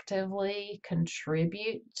actively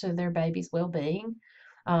contribute to their baby's well-being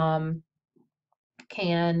um,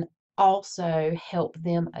 can also help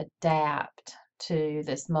them adapt to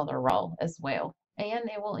this mother role as well. And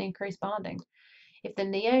it will increase bonding. If the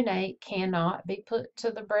neonate cannot be put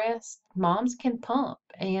to the breast, moms can pump,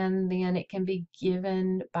 and then it can be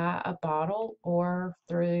given by a bottle or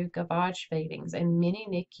through gavage feedings. And many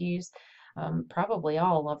NICUs, probably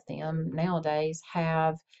all of them nowadays,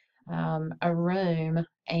 have a room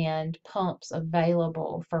and pumps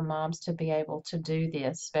available for moms to be able to do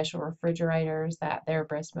this, special refrigerators that their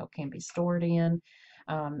breast milk can be stored in,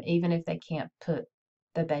 even if they can't put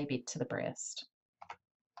the baby to the breast.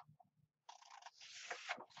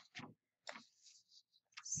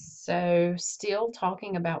 So, still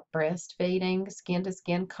talking about breastfeeding, skin to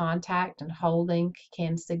skin contact and holding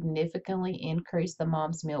can significantly increase the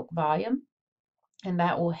mom's milk volume, and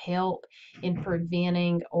that will help in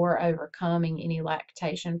preventing or overcoming any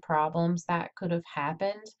lactation problems that could have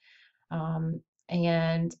happened. Um,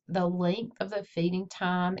 and the length of the feeding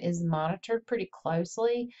time is monitored pretty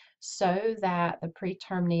closely so that the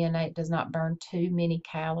preterm neonate does not burn too many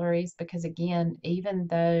calories. Because, again, even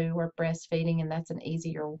though we're breastfeeding and that's an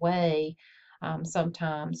easier way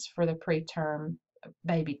sometimes for the preterm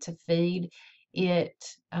baby to feed,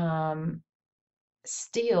 it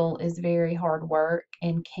still is very hard work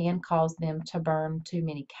and can cause them to burn too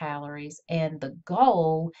many calories. And the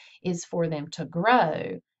goal is for them to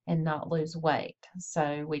grow and not lose weight.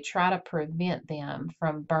 So we try to prevent them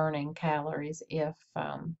from burning calories if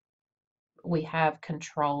we have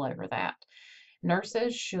control over that.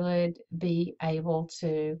 Nurses should be able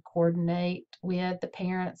to coordinate with the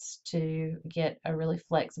parents to get a really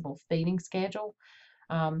flexible feeding schedule,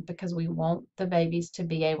 because we want the babies to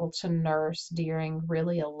be able to nurse during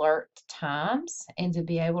really alert times and to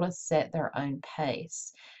be able to set their own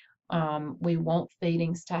pace. We want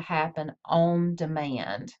feedings to happen on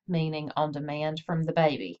demand, meaning on demand from the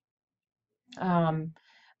baby. Um,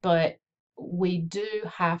 but we do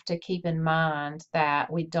have to keep in mind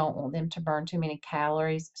that we don't want them to burn too many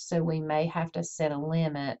calories, so we may have to set a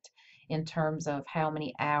limit in terms of how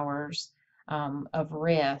many hours of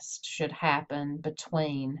rest should happen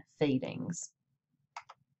between feedings.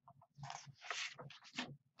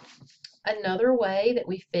 Another way that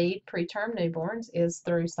we feed preterm newborns is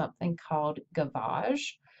through something called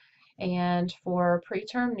gavage. And for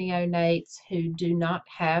preterm neonates who do not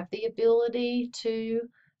have the ability to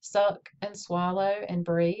suck and swallow and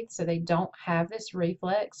breathe, so they don't have this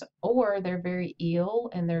reflex, or they're very ill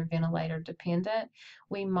and they're ventilator dependent,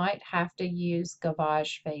 we might have to use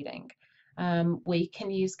gavage feeding. We can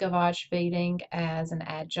use gavage feeding as an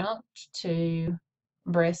adjunct to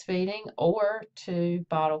breastfeeding or to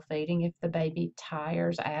bottle feeding if the baby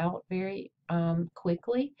tires out very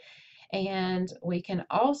quickly. And we can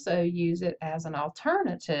also use it as an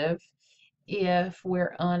alternative if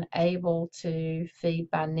we're unable to feed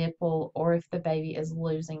by nipple or if the baby is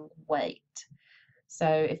losing weight. So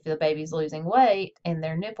if the baby's losing weight and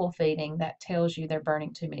they're nipple feeding, that tells you they're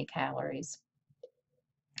burning too many calories.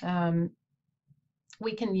 Um,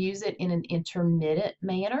 we can use it in an intermittent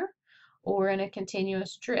manner or in a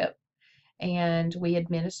continuous drip, and we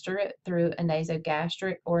administer it through a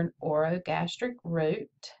nasogastric or an orogastric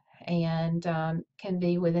route, and can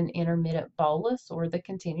be with an intermittent bolus or the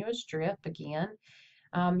continuous drip again.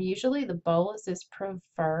 Usually the bolus is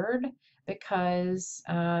preferred because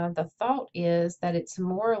the thought is that it's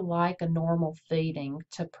more like a normal feeding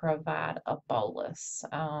to provide a bolus,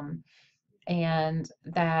 and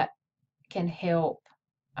that can help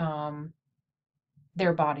um,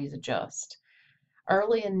 their bodies adjust.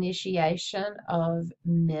 Early initiation of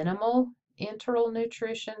minimal enteral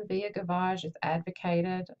nutrition via gavage is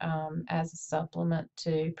advocated as a supplement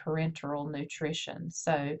to parenteral nutrition.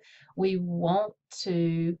 So we want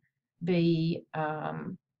to be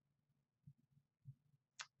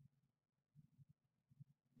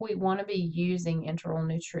using enteral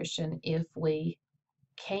nutrition if we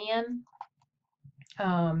can,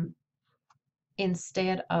 um,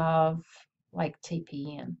 instead of like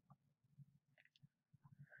TPN.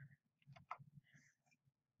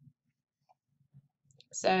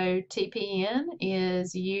 So TPN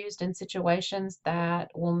is used in situations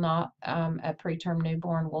that will not, a preterm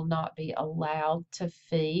newborn will not be allowed to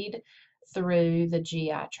feed through the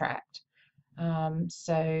GI tract.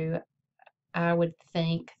 So I would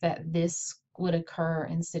think that this would occur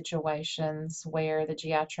in situations where the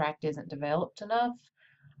GI tract isn't developed enough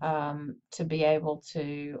to be able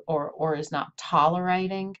to, or is not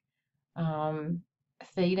tolerating um,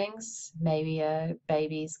 feedings. Maybe a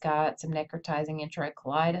baby's got some necrotizing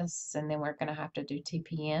enterocolitis, and then we're going to have to do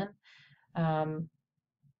TPN. Um,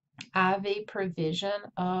 IV provision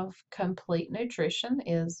of complete nutrition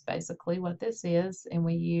is basically what this is, and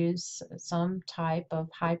we use some type of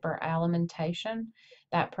hyperalimentation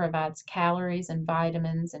that provides calories and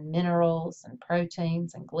vitamins and minerals and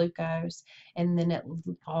proteins and glucose, and then it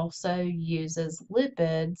also uses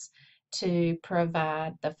lipids to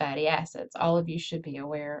provide the fatty acids. All of you should be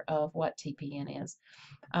aware of what TPN is.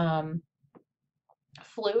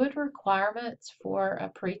 Fluid requirements for a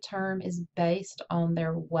preterm is based on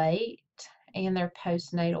their weight and their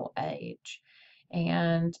postnatal age.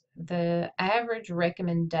 And the average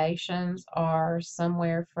recommendations are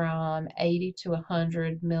somewhere from 80 to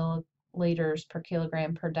 100 milliliters per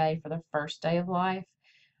kilogram per day for the first day of life,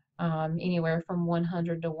 anywhere from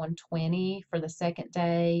 100 to 120 for the second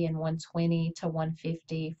day, and 120 to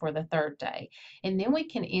 150 for the third day. And then we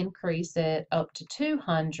can increase it up to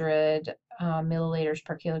 200 milliliters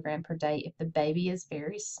per kilogram per day if the baby is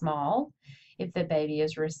very small, if the baby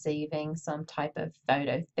is receiving some type of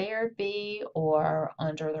phototherapy or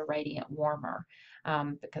under the radiant warmer,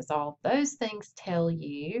 because all those things tell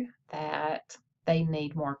you that they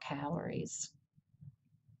need more calories.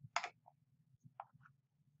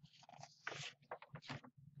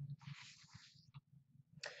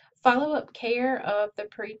 Follow-up care of the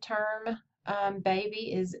preterm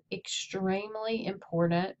baby is extremely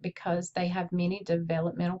important because they have many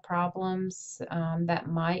developmental problems that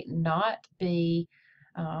might not be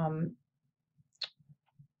um,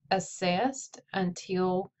 assessed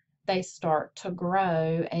until they start to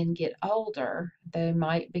grow and get older. They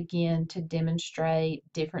might begin to demonstrate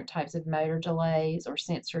different types of motor delays or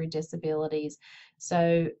sensory disabilities.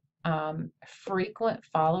 So, frequent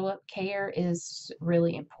follow up care is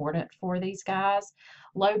really important for these guys.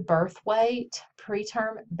 Low birth weight,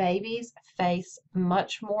 preterm babies face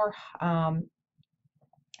much more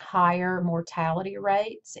higher mortality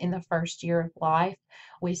rates in the first year of life.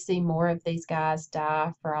 We see more of these guys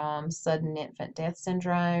die from sudden infant death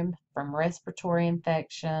syndrome, from respiratory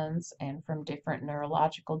infections, and from different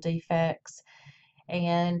neurological defects.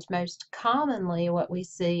 And most commonly, what we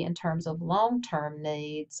see in terms of long-term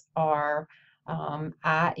needs are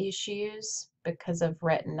eye issues because of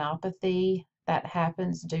retinopathy that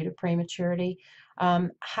happens due to prematurity.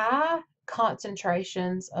 High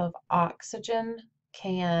concentrations of oxygen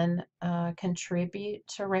can contribute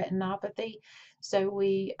to retinopathy. So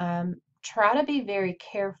we try to be very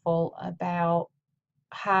careful about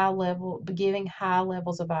giving high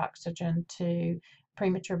levels of oxygen to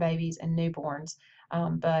premature babies and newborns.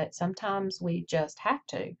 But sometimes we just have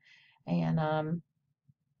to. And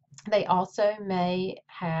they also may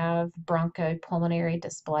have bronchopulmonary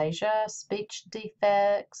dysplasia, speech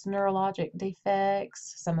defects, neurologic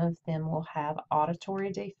defects. Some of them will have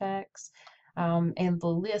auditory defects. And the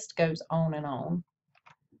list goes on and on.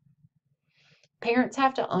 Parents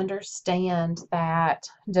have to understand that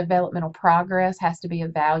developmental progress has to be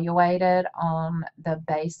evaluated on the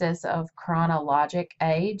basis of chronologic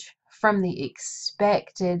age from the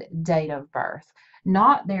expected date of birth,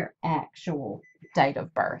 not their actual date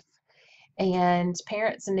of birth. And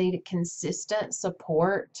parents need consistent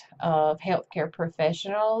support of healthcare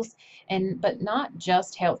professionals, but not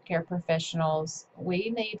just healthcare professionals. We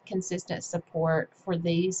need consistent support for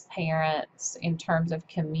these parents in terms of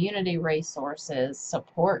community resources,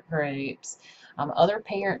 support groups, other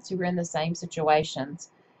parents who are in the same situations.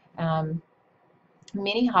 Um,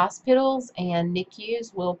 Many hospitals and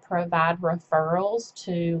NICUs will provide referrals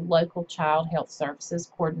to local child health services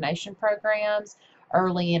coordination programs,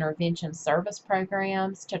 early intervention service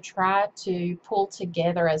programs to try to pull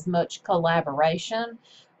together as much collaboration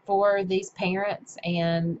for these parents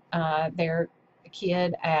and their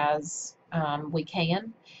kid as we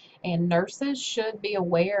can. And nurses should be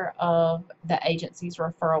aware of the agency's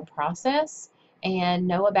referral process and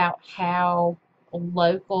know about how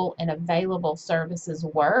local and available services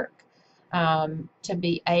work to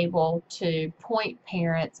be able to point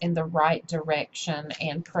parents in the right direction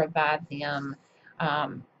and provide them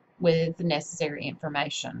with the necessary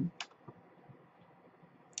information.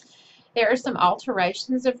 There are some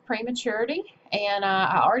alterations of prematurity, and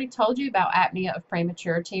I already told you about apnea of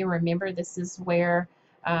prematurity. Remember, this is where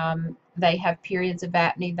they have periods of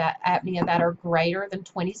apnea that are greater than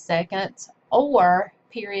 20 seconds or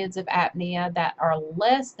periods of apnea that are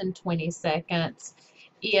less than 20 seconds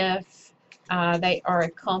if they are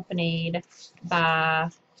accompanied by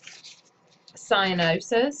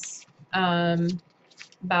cyanosis,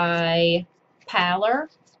 by pallor,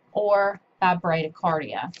 or by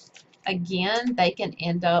bradycardia. Again, they can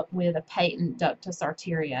end up with a patent ductus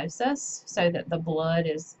arteriosus, so that the blood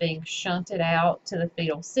is being shunted out to the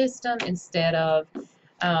fetal system instead of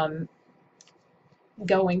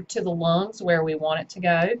going to the lungs where we want it to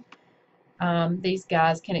go. These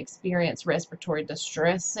guys can experience respiratory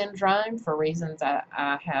distress syndrome for reasons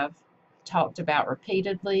I have talked about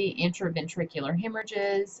repeatedly, intraventricular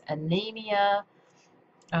hemorrhages, anemia,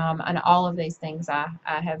 and all of these things I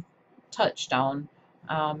have touched on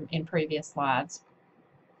in previous slides.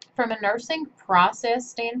 From a nursing process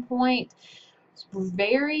standpoint,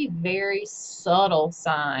 very, very subtle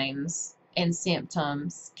signs and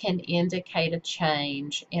symptoms can indicate a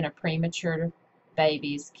change in a premature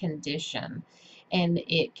baby's condition, and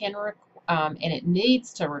it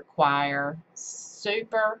needs to require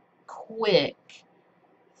super quick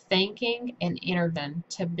thinking and intervention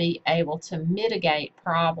to be able to mitigate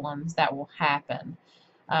problems that will happen.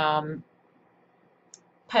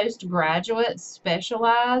 Postgraduate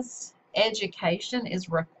specialized education is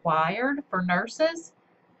required for nurses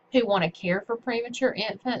who want to care for premature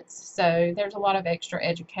infants. So there's a lot of extra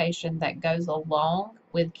education that goes along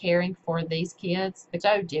with caring for these kids. It's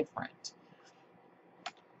so different.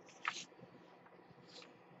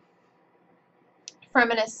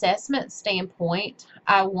 From an assessment standpoint,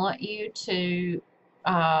 I want you to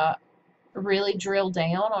really drill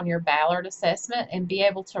down on your Ballard assessment and be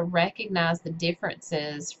able to recognize the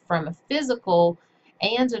differences from a physical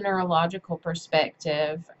and a neurological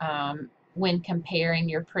perspective when comparing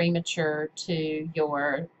your premature to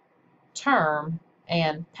your term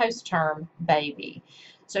and post-term baby.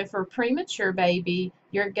 So for premature baby,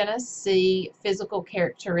 you're going to see physical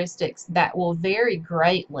characteristics that will vary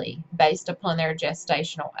greatly based upon their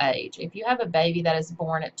gestational age. If you have a baby that is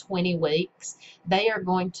born at 20 weeks, they are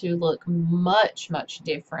going to look much, much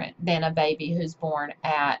different than a baby who's born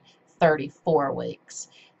at 34 weeks.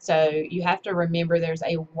 So you have to remember there's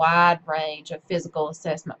a wide range of physical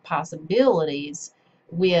assessment possibilities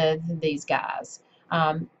with these guys.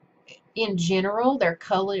 In general, their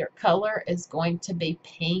color is going to be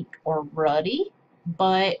pink or ruddy,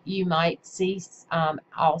 but you might see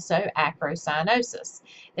also acrocyanosis.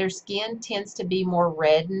 Their skin tends to be more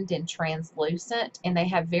reddened and translucent, and they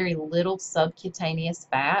have very little subcutaneous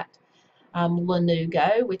fat.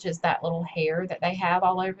 Lanugo, which is that little hair that they have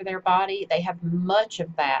all over their body, they have much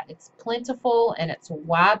of that. It's plentiful and it's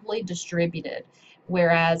widely distributed.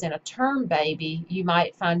 Whereas in a term baby, you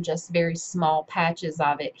might find just very small patches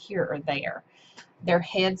of it here or there. Their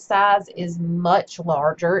head size is much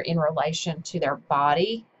larger in relation to their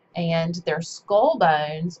body, and their skull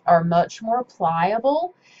bones are much more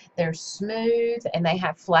pliable. They're smooth and they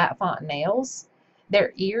have flat fontanelles.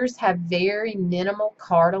 Their ears have very minimal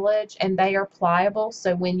cartilage and they are pliable,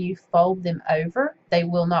 so when you fold them over, they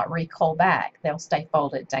will not recoil back. They'll stay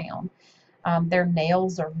folded down. Their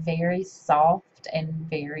nails are very soft and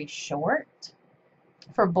very short.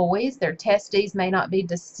 For boys, their testes may not be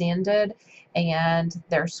distended and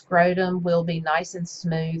their scrotum will be nice and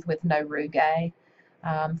smooth with no rugae.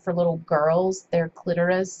 For little girls, their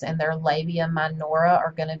clitoris and their labia minora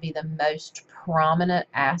are going to be the most prominent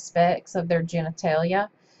aspects of their genitalia.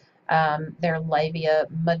 Their labia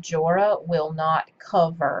majora will not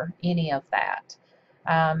cover any of that.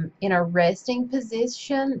 In a resting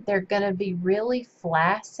position, they're going to be really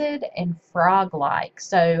flaccid and frog-like,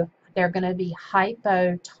 so they're going to be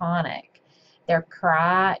hypotonic. Their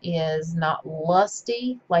cry is not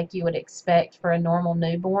lusty like you would expect for a normal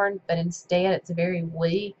newborn, but instead it's very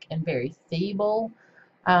weak and very feeble.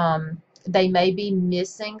 They may be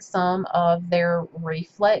missing some of their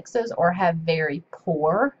reflexes or have very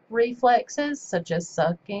poor reflexes, such as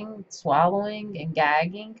sucking, swallowing, and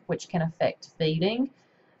gagging, which can affect feeding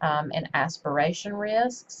and aspiration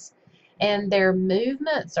risks. And their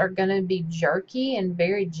movements are going to be jerky and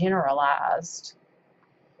very generalized.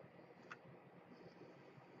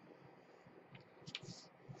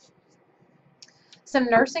 Some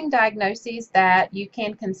nursing diagnoses that you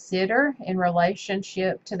can consider in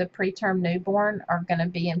relationship to the preterm newborn are going to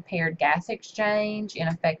be impaired gas exchange,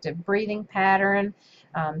 ineffective breathing pattern,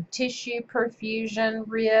 tissue perfusion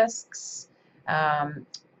risks,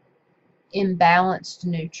 imbalanced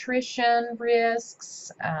nutrition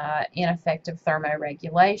risks, ineffective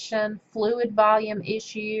thermoregulation, fluid volume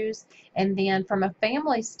issues, and then from a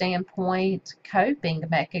family standpoint, coping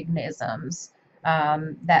mechanisms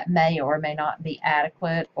that may or may not be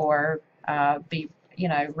adequate or be,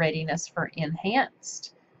 readiness for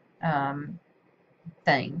enhanced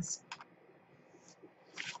things.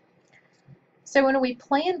 So when we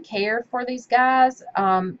plan care for these guys,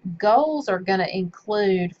 goals are going to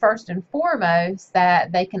include, first and foremost,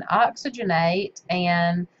 that they can oxygenate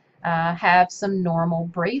and have some normal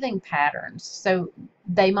breathing patterns. So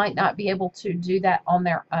they might not be able to do that on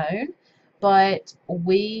their own, but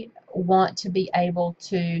we want to be able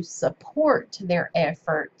to support their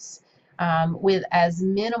efforts with as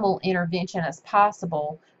minimal intervention as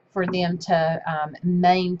possible for them to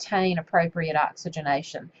maintain appropriate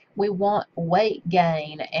oxygenation. We want weight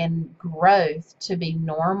gain and growth to be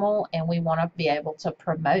normal, and we want to be able to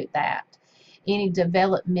promote that. Any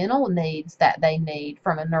developmental needs that they need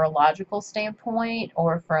from a neurological standpoint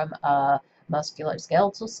or from a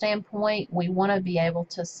musculoskeletal standpoint, we want to be able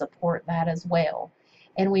to support that as well.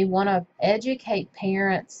 And we want to educate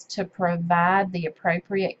parents to provide the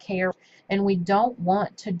appropriate care. And we don't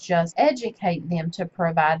want to just educate them to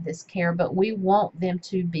provide this care, but we want them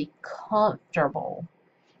to be comfortable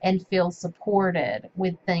and feel supported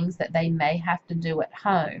with things that they may have to do at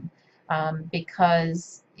home,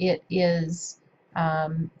 because it is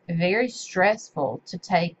very stressful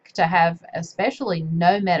to have especially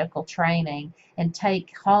no medical training and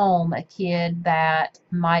take home a kid that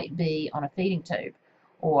might be on a feeding tube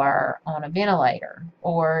or on a ventilator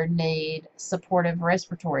or need supportive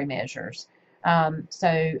respiratory measures.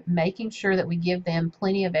 So making sure that we give them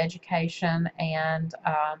plenty of education and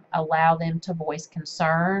allow them to voice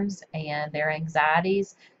concerns and their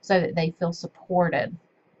anxieties so that they feel supported.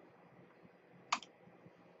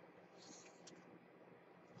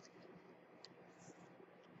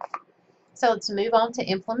 So let's move on to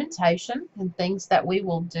implementation and things that we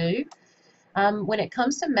will do. When it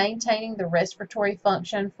comes to maintaining the respiratory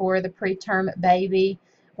function for the preterm baby,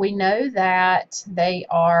 we know that they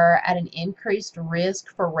are at an increased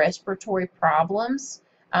risk for respiratory problems,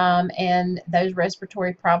 and those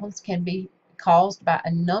respiratory problems can be caused by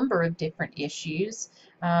a number of different issues.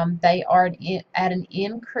 They are at an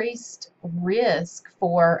increased risk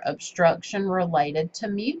for obstruction related to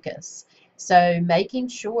mucus. So making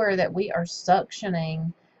sure that we are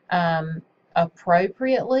suctioning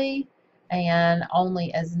appropriately and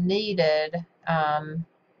only as needed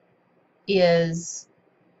is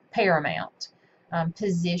paramount.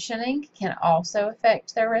 Positioning can also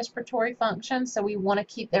affect their respiratory function, so we want to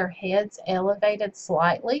keep their heads elevated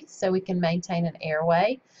slightly so we can maintain an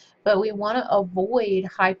airway, but we want to avoid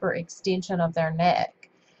hyperextension of their neck.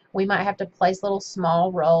 We might have to place little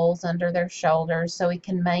small rolls under their shoulders so we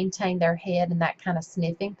can maintain their head in that kind of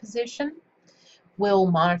sniffing position.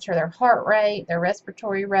 We'll monitor their heart rate, their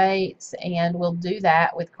respiratory rates, and we'll do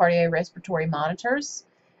that with cardiorespiratory monitors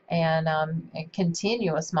and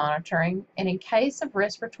continuous monitoring. And in case of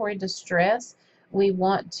respiratory distress, we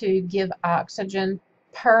want to give oxygen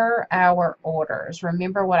per our orders.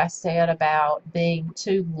 Remember what I said about being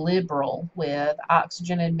too liberal with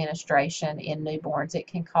oxygen administration in newborns. It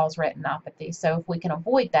can cause retinopathy. So if we can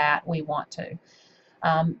avoid that, we want to.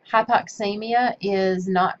 Hypoxemia is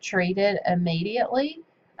not treated immediately.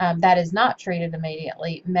 That is not treated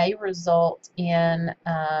immediately may result in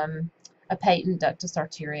a patent ductus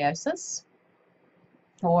arteriosus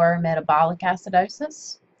or metabolic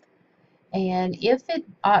acidosis. And if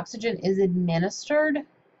oxygen is administered,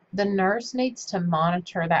 the nurse needs to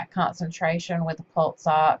monitor that concentration with a pulse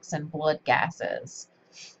ox and blood gases.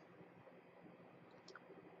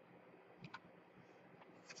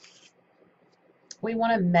 We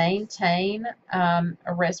want to maintain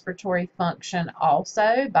a respiratory function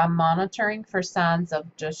also by monitoring for signs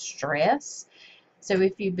of distress. So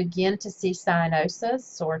if you begin to see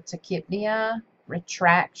cyanosis or tachypnea,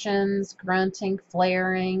 retractions, grunting,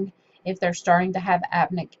 flaring, if they're starting to have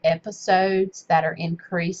apneic episodes that are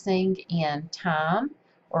increasing in time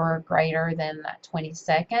or greater than 20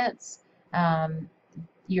 seconds,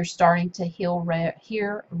 you're starting to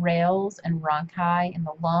hear rales and bronchi in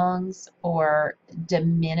the lungs or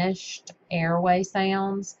diminished airway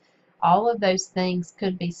sounds. All of those things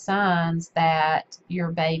could be signs that your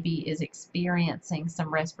baby is experiencing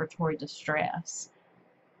some respiratory distress.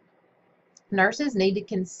 Nurses need to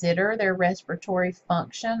consider their respiratory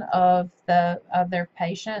function of their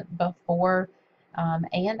patient before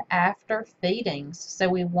and after feedings. So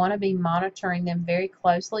we want to be monitoring them very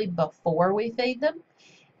closely before we feed them.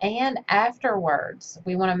 And afterwards,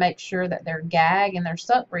 we want to make sure that their gag and their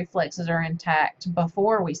suck reflexes are intact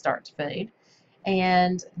before we start to feed.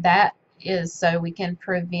 And that is so we can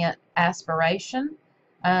prevent aspiration.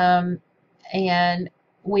 And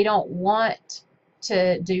we don't want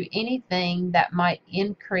to do anything that might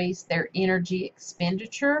increase their energy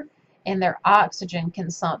expenditure and their oxygen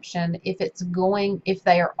consumption if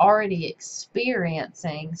they are already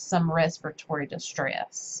experiencing some respiratory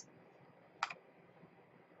distress.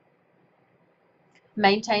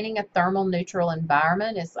 Maintaining a thermal neutral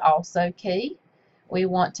environment is also key. We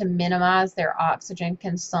want to minimize their oxygen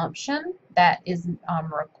consumption that is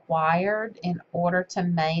required in order to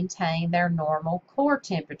maintain their normal core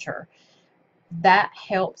temperature. That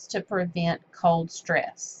helps to prevent cold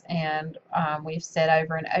stress, and we've said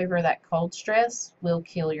over and over that cold stress will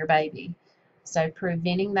kill your baby. So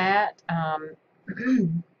preventing that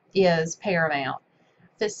is paramount.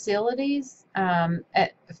 Facilities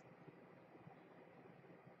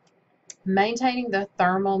maintaining the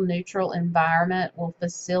thermal neutral environment will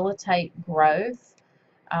facilitate growth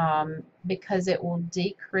because it will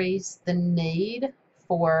decrease the need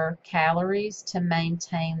for calories to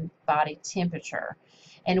maintain body temperature.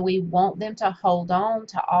 And we want them to hold on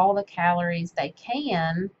to all the calories they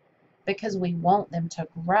can because we want them to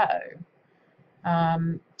grow.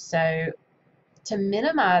 So to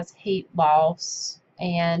minimize heat loss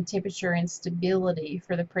and temperature instability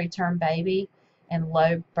for the preterm baby and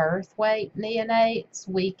low birth weight neonates,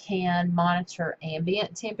 we can monitor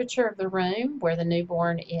ambient temperature of the room where the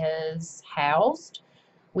newborn is housed.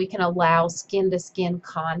 We can allow skin-to-skin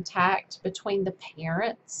contact between the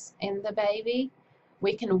parents and the baby.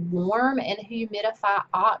 We can warm and humidify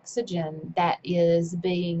oxygen that is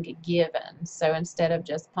being given. So instead of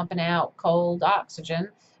just pumping out cold oxygen,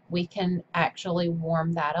 we can actually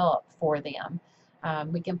warm that up for them.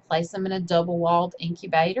 We can place them in a double-walled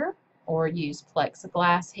incubator or use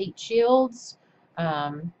plexiglass heat shields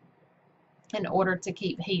in order to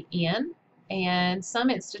keep heat in And some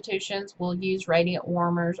institutions will use radiant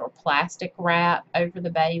warmers or plastic wrap over the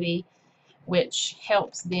baby, which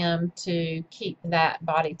helps them to keep that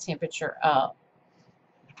body temperature up.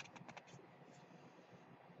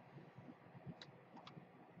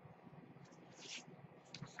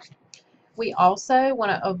 We also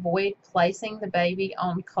want to avoid placing the baby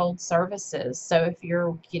on cold surfaces. So if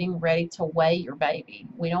you're getting ready to weigh your baby,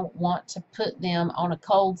 we don't want to put them on a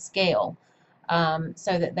cold scale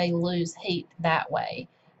so that they lose heat that way.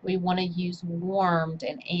 We want to use warmed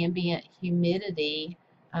and ambient humidity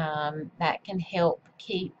that can help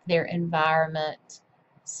keep their environment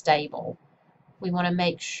stable. We want to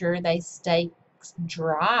make sure they stay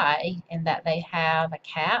dry and that they have a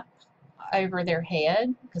cap over their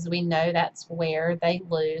head, because we know that's where they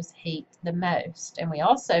lose heat the most. And we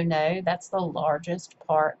also know that's the largest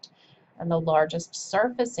part and the largest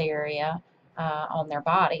surface area on their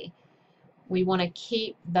body. We want to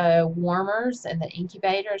keep the warmers and the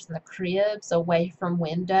incubators and the cribs away from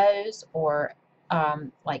windows or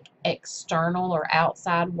like external or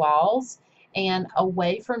outside walls, and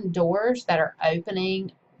away from doors that are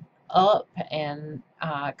opening up and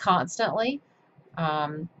constantly.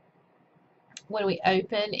 Um, when we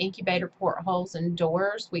open incubator portholes and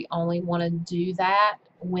doors, we only want to do that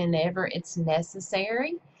whenever it's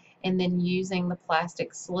necessary, and then using the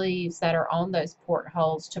plastic sleeves that are on those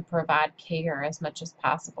portholes to provide care as much as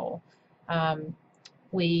possible.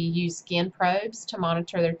 We use skin probes to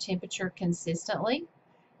monitor their temperature consistently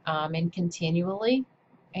and continually.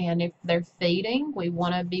 And if they're feeding, we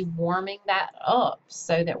want to be warming that up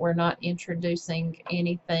so that we're not introducing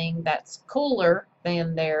anything that's cooler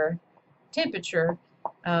than their temperature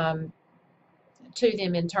to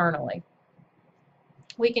them internally.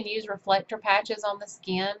 We can use reflector patches on the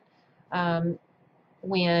skin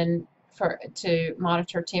to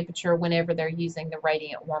monitor temperature whenever they're using the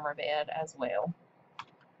radiant warmer bed as well.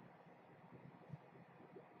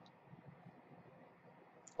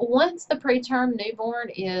 Once the preterm newborn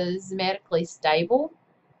is medically stable,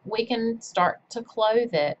 we can start to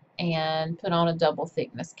clothe it and put on a double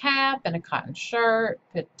thickness cap and a cotton shirt,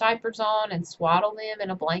 put diapers on and swaddle them in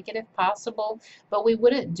a blanket if possible, but we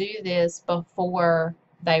wouldn't do this before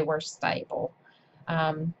they were stable.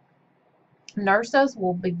 Nurses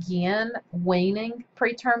will begin weaning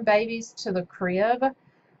preterm babies to the crib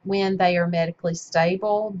when they are medically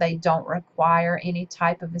stable. They don't require any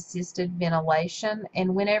type of assisted ventilation,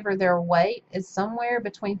 and whenever their weight is somewhere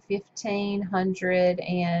between 1,500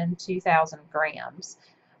 and 2,000 grams.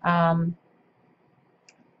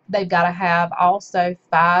 They've got to have also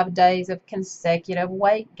 5 days of consecutive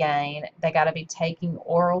weight gain. They got to be taking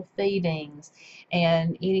oral feedings,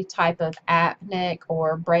 and any type of apneic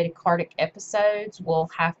or bradycardic episodes will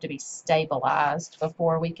have to be stabilized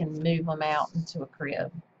before we can move them out into a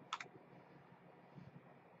crib.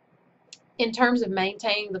 In terms of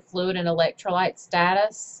maintaining the fluid and electrolyte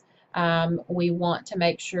status, we want to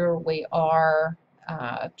make sure we are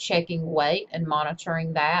checking weight and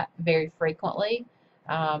monitoring that very frequently,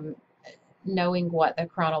 knowing what the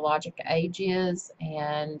chronologic age is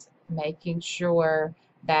and making sure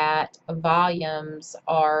that volumes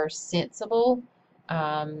are sensible,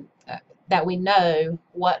 that we know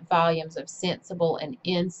what volumes of sensible and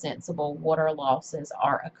insensible water losses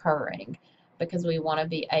are occurring, because we want to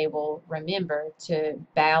be able, remember, to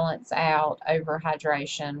balance out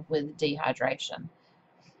overhydration with dehydration.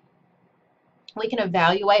 We can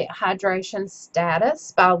evaluate hydration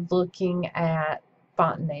status by looking at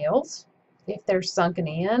fontanelles if they're sunken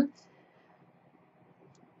in.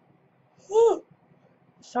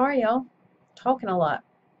 Sorry, y'all, talking a lot.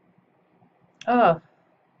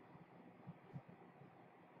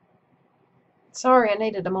 Sorry, I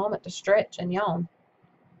needed a moment to stretch and yawn.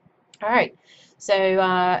 All right,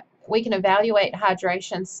 so we can evaluate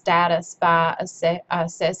hydration status by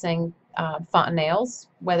assessing fontanelles,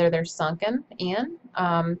 whether they're sunken in.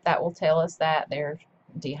 That will tell us that they're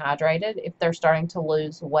dehydrated. If they're starting to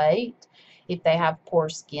lose weight, if they have poor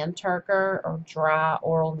skin turgor or dry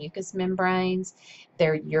oral mucous membranes,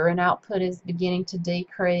 their urine output is beginning to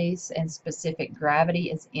decrease and specific gravity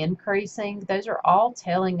is increasing. Those are all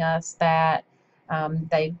telling us that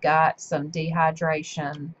they've got some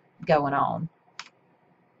dehydration going on.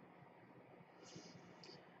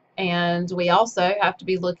 And we also have to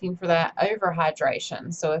be looking for that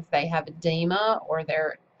overhydration. So if they have edema or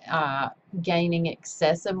they're gaining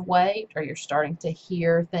excessive weight, or you're starting to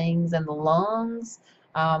hear things in the lungs,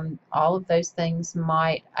 all of those things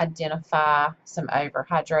might identify some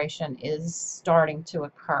overhydration is starting to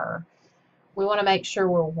occur. We want to make sure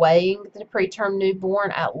we're weighing the preterm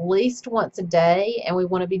newborn at least once a day, and we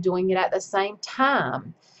want to be doing it at the same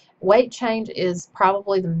time. Weight change is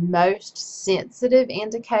probably the most sensitive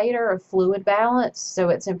indicator of fluid balance, so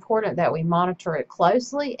it's important that we monitor it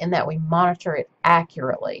closely and that we monitor it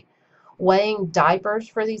accurately. Weighing diapers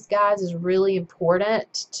for these guys is really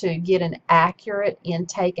important to get an accurate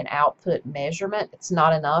intake and output measurement. It's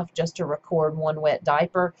not enough just to record one wet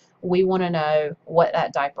diaper. We want to know what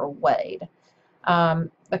that diaper weighed.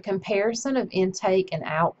 A comparison of intake and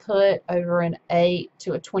output over an 8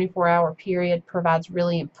 to a 24-hour period provides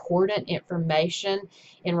really important information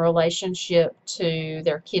in relationship to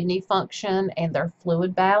their kidney function and their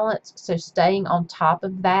fluid balance. So staying on top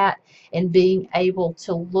of that and being able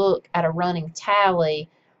to look at a running tally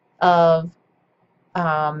of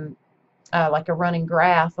like a running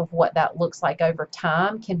graph of what that looks like over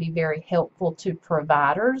time can be very helpful to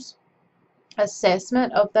providers.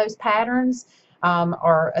 Assessment of those patterns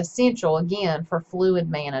are essential, again, for fluid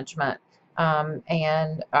management,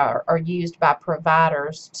 and are used by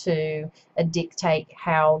providers to dictate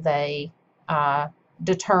how they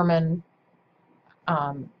determine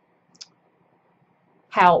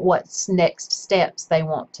what's next steps they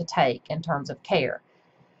want to take in terms of care.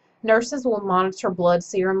 Nurses will monitor blood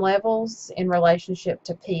serum levels in relationship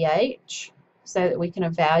to pH so that we can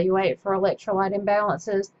evaluate for electrolyte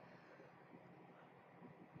imbalances.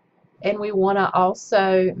 And we want to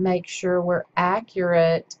also make sure we're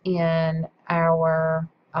accurate in our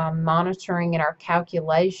monitoring and our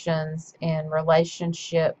calculations in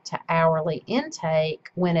relationship to hourly intake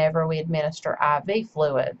whenever we administer IV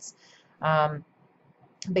fluids.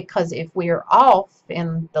 Because if we are off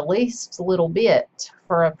in the least little bit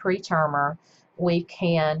for a pretermer, we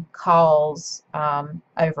can cause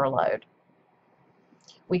overload.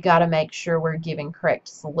 We got to make sure we're giving correct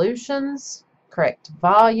solutions, correct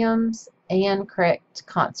volumes, and correct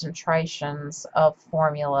concentrations of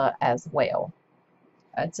formula as well.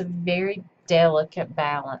 It's a very delicate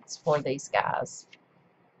balance for these guys.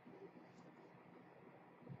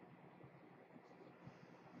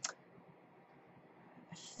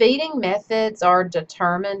 Feeding methods are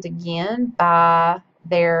determined again by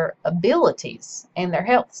their abilities and their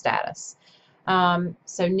health status.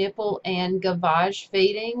 So nipple and gavage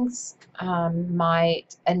feedings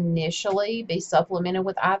might initially be supplemented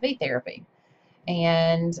with IV therapy.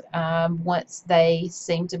 And once they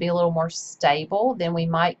seem to be a little more stable, then we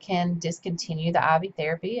can discontinue the IV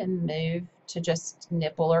therapy and move to just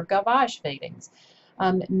nipple or gavage feedings.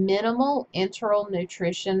 Minimal enteral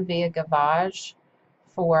nutrition via gavage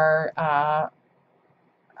for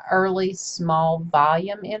early small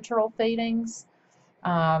volume enteral feedings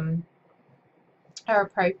are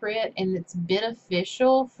appropriate, and it's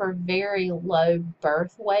beneficial for very low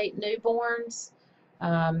birth weight newborns.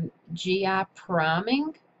 GI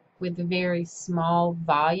priming with very small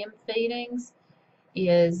volume feedings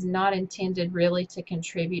is not intended really to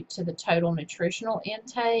contribute to the total nutritional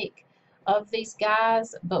intake of these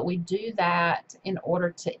guys, but we do that in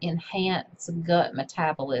order to enhance gut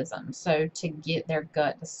metabolism, so to get their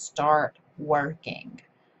gut to start working.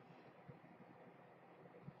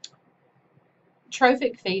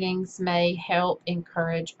 Trophic feedings may help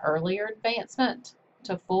encourage earlier advancement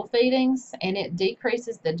to full feedings, and it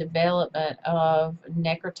decreases the development of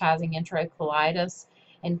necrotizing enterocolitis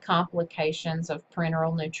and complications of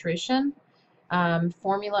parenteral nutrition.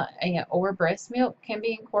 Formula or breast milk can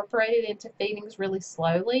be incorporated into feedings really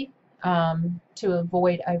slowly to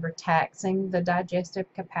avoid overtaxing the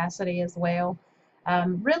digestive capacity as well.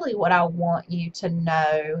 Really what I want you to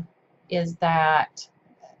know is that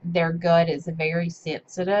their gut is very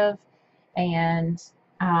sensitive, and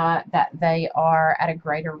that they are at a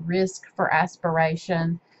greater risk for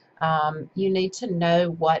aspiration. You need to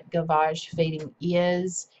know what gavage feeding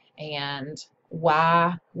is and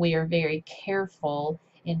why we are very careful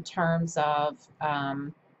in terms of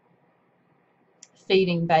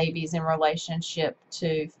feeding babies in relationship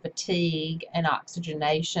to fatigue and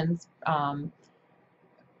oxygenation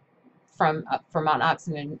from an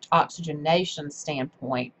oxygenation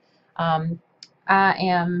standpoint. I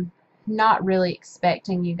am not really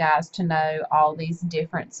expecting you guys to know all these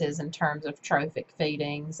differences in terms of trophic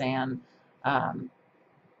feedings and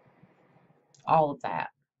all of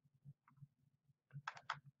that.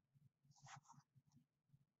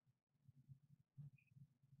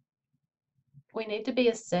 We need to be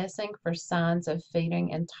assessing for signs of feeding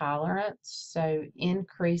intolerance, so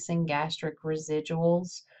increasing gastric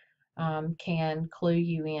residuals can clue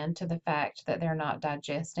you in to the fact that they're not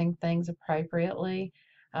digesting things appropriately,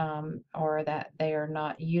 or that they are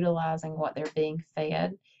not utilizing what they're being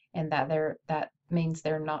fed, and that means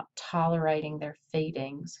they're not tolerating their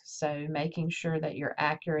feedings. So making sure that you're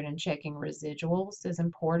accurate in checking residuals is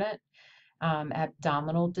important.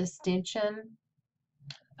 abdominal distension,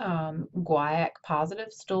 guaiac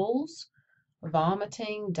positive stools,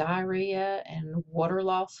 vomiting, diarrhea, and water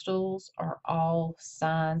loss stools are all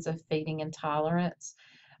signs of feeding intolerance.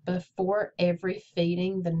 Before every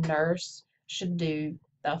feeding, the nurse should do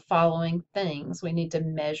the following things. We need to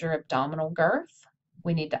measure abdominal girth.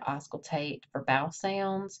 We need to auscultate for bowel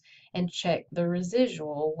sounds and check the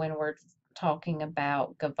residual when we're talking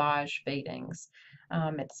about gavage feedings.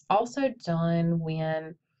 It's also done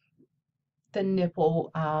when the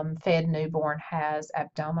nipple fed newborn has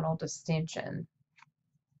abdominal distension,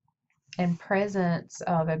 and presence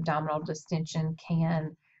of abdominal distension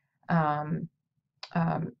can um,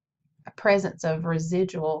 um, presence of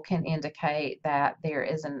residual can indicate that there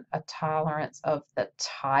is a tolerance of the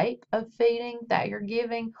type of feeding that you're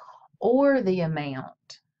giving or the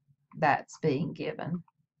amount that's being given.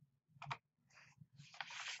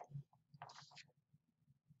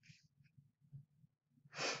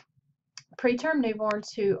 Preterm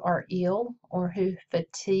newborns who are ill or who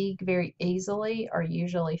fatigue very easily are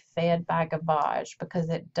usually fed by gavage because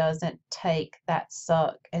it doesn't take that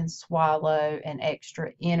suck and swallow and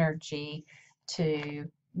extra energy to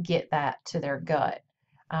get that to their gut.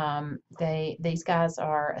 These guys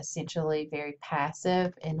are essentially very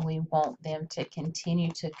passive, and we want them to continue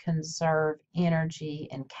to conserve energy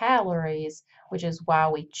and calories, which is why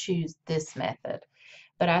we choose this method.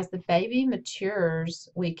 But as the baby matures,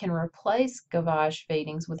 we can replace gavage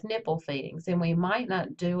feedings with nipple feedings. And we might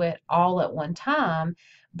not do it all at one time,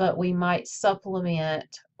 but we might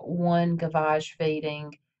supplement one gavage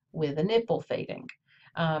feeding with a nipple feeding,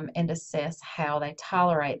 and assess how they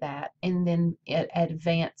tolerate that, and then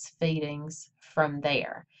advance feedings from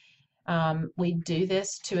there. We do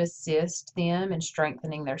this to assist them in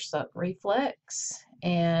strengthening their suck reflex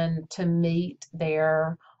and to meet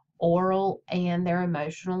their oral and their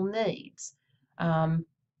emotional needs. Um,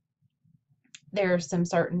 there are some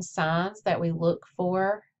certain signs that we look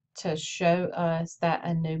for to show us that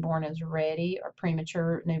a newborn is ready, or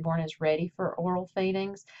premature newborn is ready for oral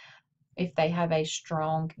feedings. If they have a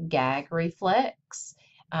strong gag reflex,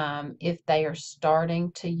 if they are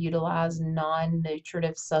starting to utilize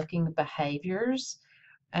non-nutritive sucking behaviors,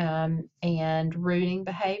 and rooting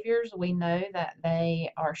behaviors, we know that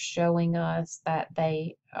they are showing us that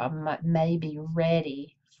they may be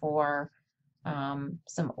ready for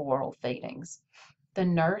some oral feedings. The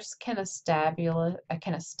nurse can establish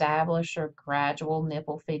a gradual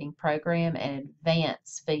nipple feeding program and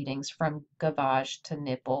advance feedings from gavage to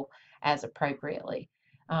nipple as appropriately.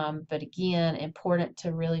 But again, important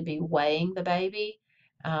to really be weighing the baby.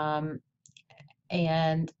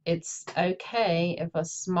 And it's okay if a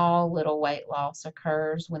small little weight loss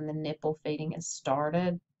occurs when the nipple feeding is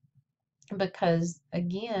started, because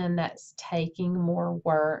again, that's taking more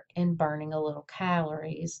work and burning a little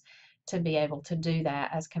calories to be able to do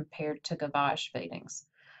that as compared to gavage feedings.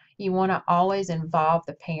 You want to always involve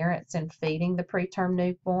the parents in feeding the preterm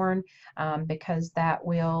newborn, because that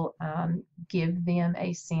will give them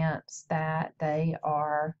a sense that they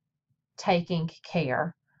are taking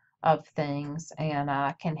care of things, and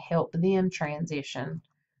can help them transition,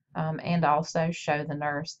 and also show the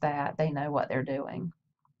nurse that they know what they're doing.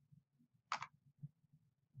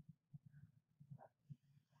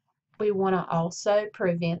 We want to also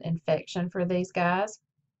prevent infection for these guys.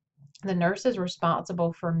 The nurse is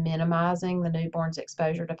responsible for minimizing the newborn's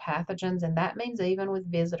exposure to pathogens, and that means even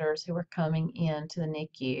with visitors who are coming into the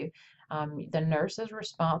NICU. The nurse is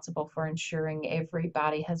responsible for ensuring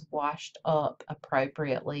everybody has washed up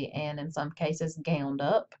appropriately and, in some cases, gowned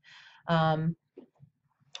up. Um,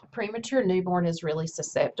 Premature newborn is really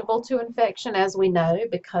susceptible to infection, as we know,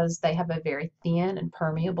 because they have a very thin and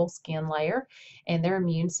permeable skin layer, and their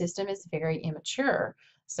immune system is very immature.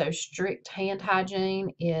 So strict hand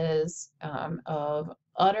hygiene is of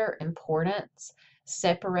utter importance.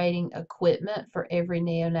 Separating equipment for every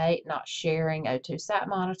neonate, not sharing O2 sat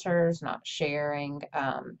monitors, not sharing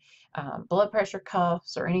blood pressure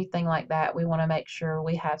cuffs or anything like that. We want to make sure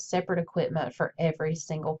we have separate equipment for every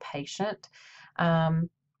single patient. Um,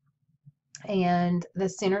 and the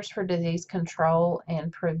Centers for Disease Control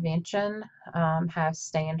and Prevention have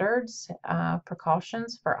standards,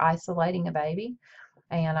 precautions for isolating a baby,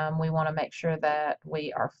 and we want to make sure that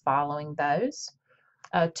we are following those.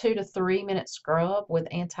 A 2 to 3 minute scrub with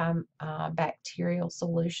antibacterial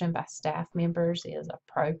solution by staff members is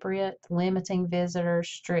appropriate. Limiting visitors,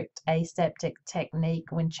 strict aseptic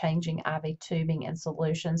technique when changing IV tubing and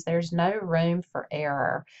solutions. There's no room for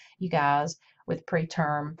error, you guys, with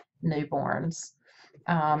preterm newborns.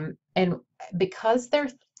 And because their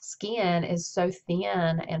skin is so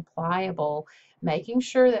thin and pliable, Making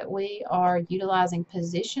sure that we are utilizing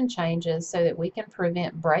position changes so that we can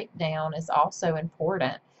prevent breakdown is also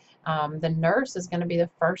important. The nurse is going to be the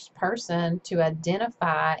first person to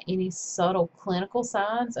identify any subtle clinical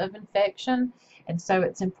signs of infection, and so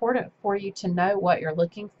it's important for you to know what you're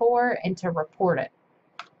looking for and to report it.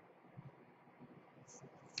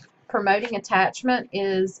 Promoting attachment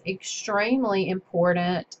is extremely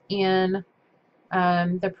important in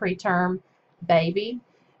the preterm baby.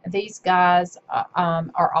 These guys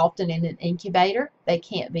are often in an incubator. They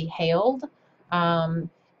can't be held.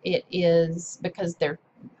 It is because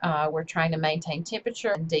we're trying to maintain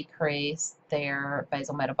temperature and decrease their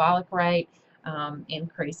basal metabolic rate,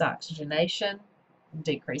 increase oxygenation,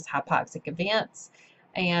 decrease hypoxic events.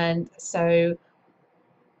 And so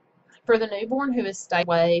for the newborn who is staying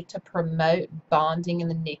away, to promote bonding in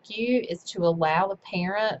the NICU is to allow the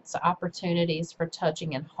parents opportunities for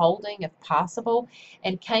touching and holding if possible,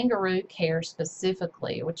 and kangaroo care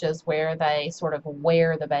specifically, which is where they sort of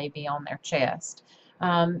wear the baby on their chest.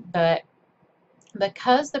 But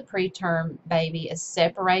because the preterm baby is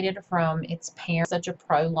separated from its parent such a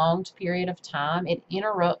prolonged period of time, it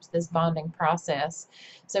interrupts this bonding process.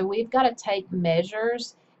 So we've got to take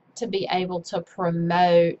measures to be able to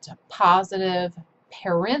promote positive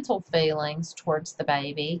parental feelings towards the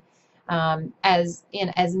baby, as in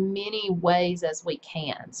as many ways as we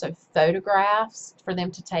can. So photographs for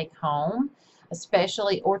them to take home,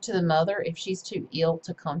 especially, or to the mother if she's too ill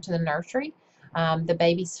to come to the nursery. The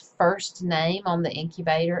baby's first name on the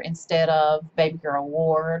incubator instead of Baby Girl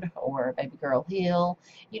Ward or Baby Girl Hill.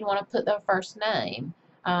 You'd want to put their first name.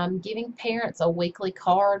 Giving parents a weekly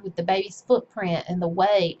card with the baby's footprint and the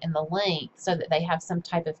weight and the length so that they have some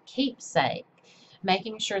type of keepsake.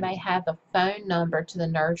 Making sure they have a phone number to the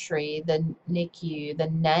nursery, the NICU,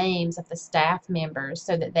 the names of the staff members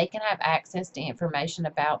so that they can have access to information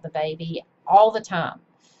about the baby all the time.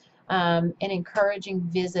 And encouraging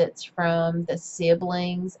visits from the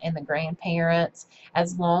siblings and the grandparents,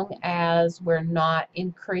 as long as we're not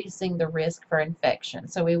increasing the risk for infection.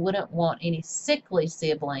 So we wouldn't want any sickly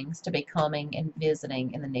siblings to be coming and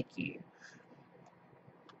visiting in the NICU.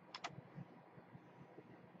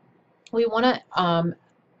 We want to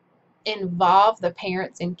involve the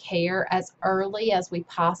parents in care as early as we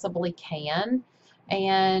possibly can,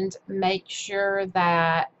 and make sure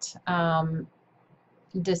that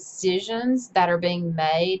decisions that are being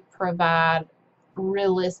made provide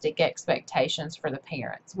realistic expectations for the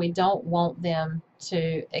parents. We don't want them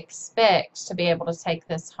to expect to be able to take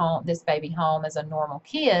this baby home as a normal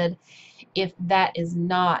kid if that is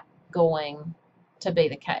not going to be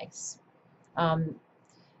the case.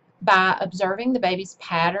 By observing the baby's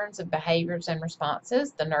patterns of behaviors and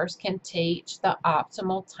responses, the nurse can teach the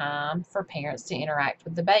optimal time for parents to interact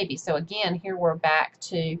with the baby. So again, here we're back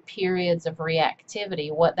to periods of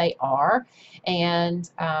reactivity, what they are, and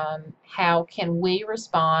how can we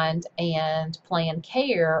respond and plan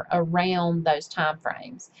care around those time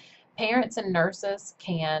frames. Parents and nurses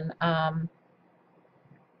can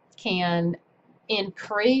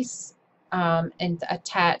increase and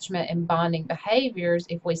attachment and bonding behaviors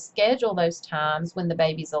if we schedule those times when the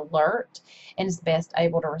baby's alert and is best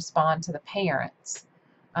able to respond to the parents.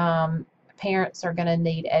 Parents are going to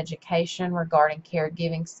need education regarding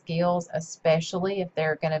caregiving skills, especially if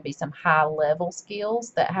there are going to be some high-level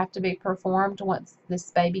skills that have to be performed once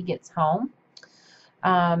this baby gets home.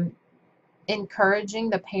 Encouraging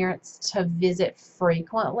the parents to visit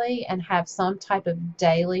frequently and have some type of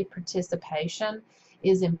daily participation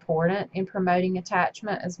is important in promoting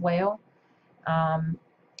attachment as well.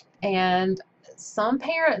 And some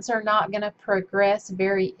parents are not going to progress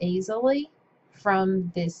very easily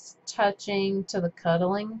from this touching to the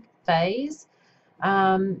cuddling phase.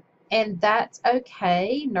 And that's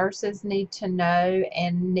okay. Nurses need to know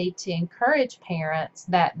and need to encourage parents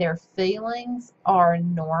that their feelings are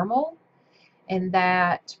normal and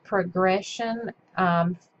that progression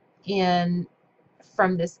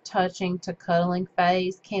from this touching to cuddling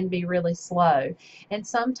phase can be really slow. And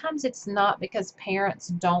sometimes it's not because parents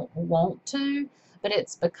don't want to, but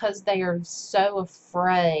it's because they are so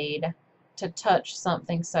afraid to touch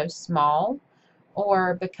something so small,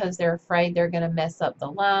 or because they're afraid they're going to mess up the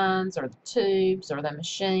lines or the tubes or the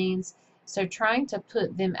machines. So trying to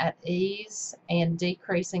put them at ease and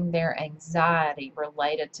decreasing their anxiety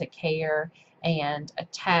related to care and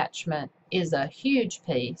attachment is a huge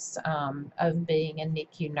piece of being a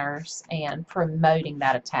NICU nurse and promoting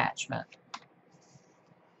that attachment.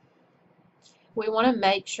 We want to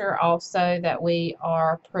make sure also that we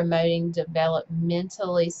are promoting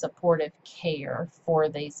developmentally supportive care for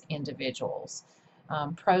these individuals.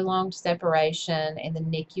 Prolonged separation in the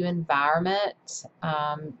NICU environment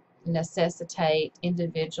necessitate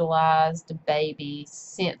individualized baby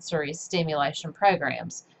sensory stimulation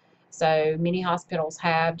programs. So many hospitals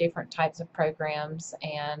have different types of programs,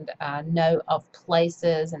 and know of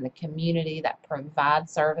places in the community that provide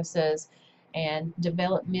services. And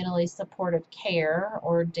developmentally supportive care,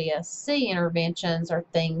 or DSC interventions, are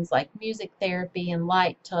things like music therapy and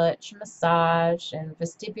light touch, massage, and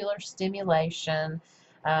vestibular stimulation.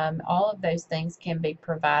 All of those things can be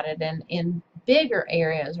provided, and in bigger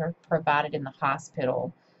areas are provided in the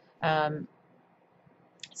hospital. Um,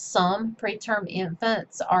 some preterm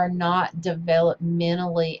infants are not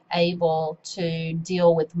developmentally able to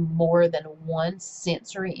deal with more than one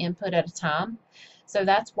sensory input at a time. So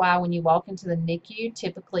that's why when you walk into the NICU,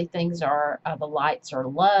 typically things are, the lights are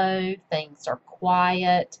low, things are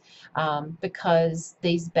quiet, because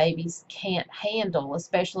these babies can't handle,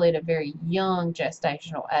 especially at a very young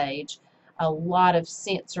gestational age, a lot of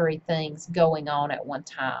sensory things going on at one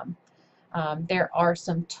time. There are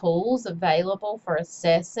some tools available for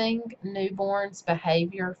assessing newborns'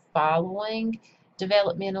 behavior following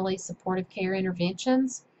developmentally supportive care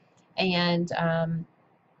interventions, and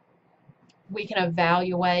we can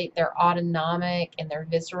evaluate their autonomic and their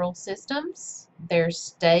visceral systems, their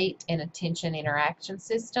state and attention interaction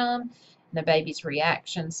system. The baby's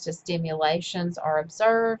reactions to stimulations are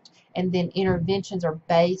observed, and then interventions are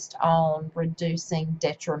based on reducing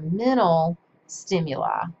detrimental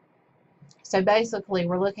stimuli. So basically,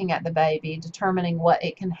 we're looking at the baby, determining what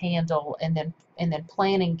it can handle, and then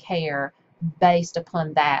planning care based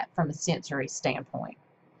upon that from a sensory standpoint.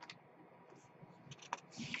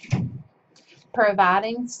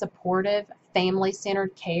 Providing supportive,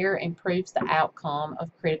 family-centered care improves the outcome of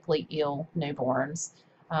critically ill newborns,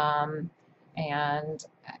 and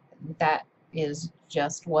that is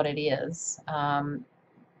just what it is.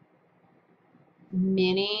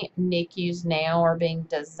 Many NICUs now are being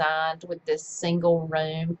designed with this single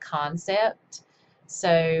room concept.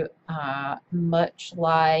 So much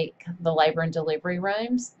like the labor and delivery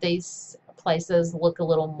rooms, these places look a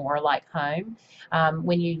little more like home.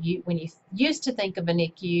 When you used to think of a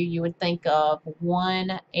NICU, you would think of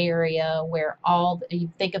one area where you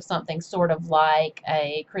think of something sort of like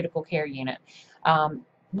a critical care unit.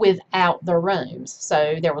 Without the rooms.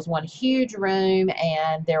 So there was one huge room,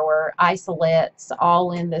 and there were isolates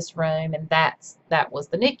all in this room, and that was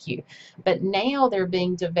the NICU. But now they're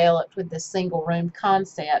being developed with the single room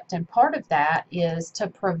concept, and part of that is to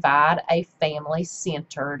provide a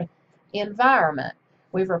family-centered environment.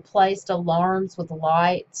 We've replaced alarms with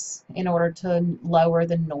lights in order to lower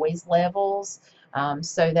the noise levels,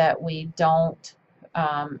 so that we're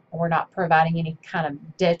not providing any kind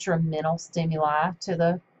of detrimental stimuli to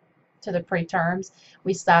the preterms.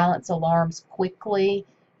 We silence alarms quickly,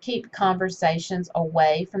 keep conversations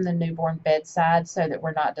away from the newborn bedside so that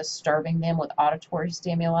we're not disturbing them with auditory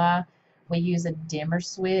stimuli. We use a dimmer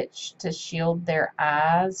switch to shield their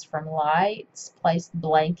eyes from lights, place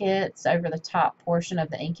blankets over the top portion of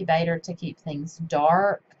the incubator to keep things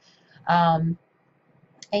dark.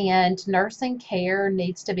 And nursing care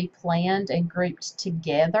needs to be planned and grouped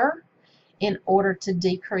together in order to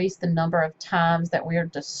decrease the number of times that we are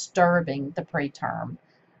disturbing the preterm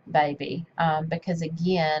baby. Because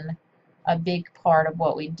again, a big part of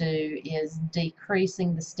what we do is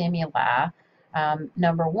decreasing the stimuli.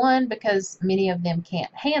 Number one, because many of them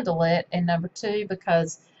can't handle it, and number two,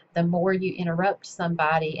 because the more you interrupt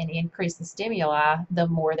somebody and increase the stimuli, the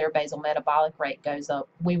more their basal metabolic rate goes up.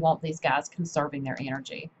 We want these guys conserving their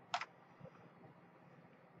energy.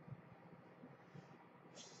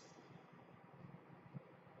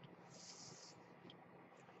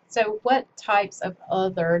 So what types of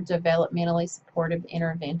other developmentally supportive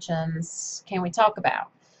interventions can we talk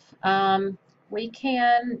about? We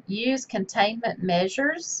can use containment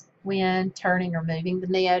measures when turning or moving the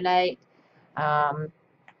neonate,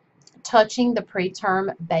 touching the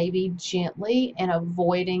preterm baby gently and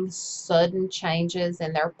avoiding sudden changes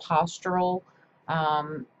in their postural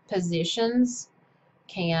positions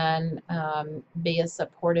can be a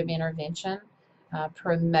supportive intervention.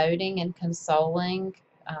 Promoting and consoling,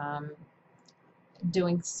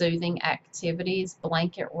 doing soothing activities,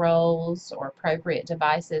 blanket rolls or appropriate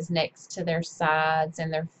devices next to their sides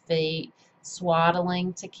and their feet,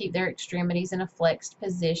 swaddling to keep their extremities in a flexed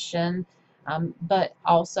position, but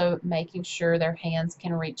also making sure their hands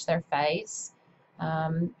can reach their face.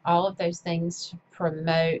 All of those things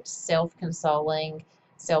promote self-consoling,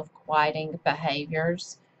 self-quieting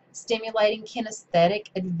behaviors. Stimulating kinesthetic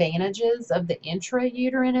advantages of the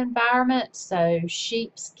intrauterine environment, so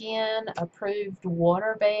sheepskin, approved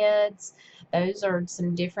water beds, those are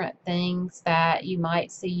some different things that you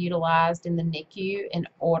might see utilized in the NICU in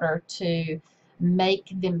order to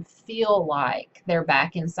make them feel like they're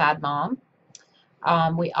back inside mom.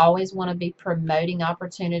 We always want to be promoting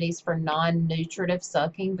opportunities for non-nutritive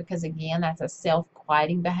sucking because, again, that's a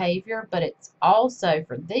self-quieting behavior, but it's also,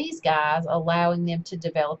 for these guys, allowing them to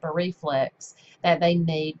develop a reflex that they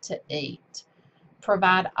need to eat.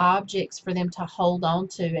 Provide objects for them to hold on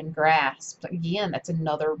to and grasp. Again, that's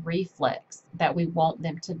another reflex that we want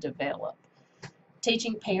them to develop.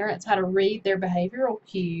 Teaching parents how to read their behavioral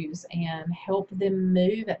cues and help them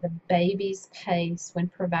move at the baby's pace when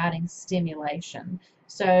providing stimulation.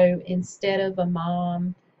 So instead of a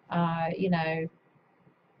mom,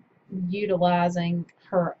 utilizing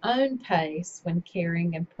her own pace when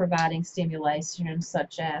caring and providing stimulation,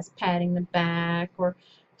 such as patting the back or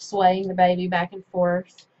swaying the baby back and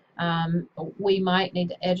forth, we might need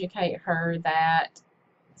to educate her that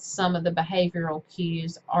some of the behavioral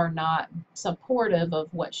cues are not supportive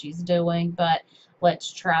of what she's doing, but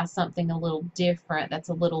let's try something a little different that's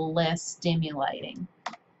a little less stimulating.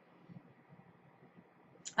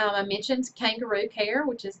 I mentioned kangaroo care,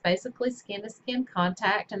 which is basically skin-to-skin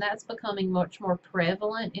contact, and that's becoming much more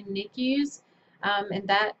prevalent in NICUs. And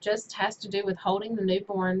that just has to do with holding the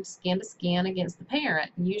newborn skin-to-skin against the parent.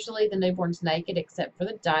 Usually the newborn's naked except for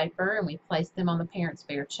the diaper, and we place them on the parent's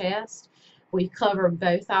bare chest. We cover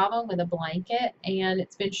both of them with a blanket, and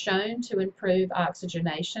it's been shown to improve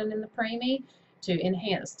oxygenation in the preemie, to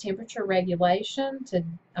enhance temperature regulation,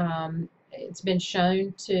 it's been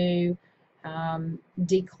shown to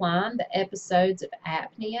decline the episodes of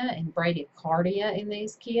apnea and bradycardia in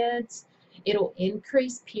these kids. It'll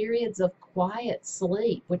increase periods of quiet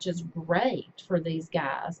sleep, which is great for these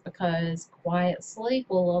guys because quiet sleep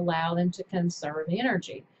will allow them to conserve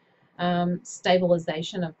energy.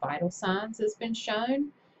 Stabilization of vital signs has been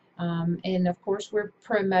shown. And of course, we're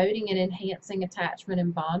promoting and enhancing attachment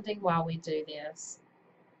and bonding while we do this.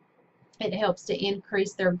 It helps to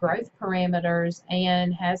increase their growth parameters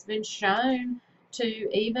and has been shown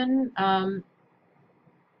to even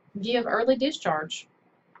give early discharge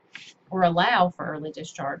or allow for early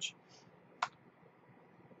discharge.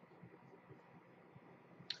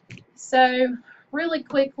 So really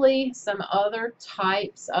quickly, some other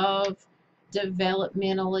types of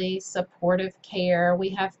developmentally supportive care. We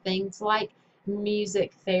have things like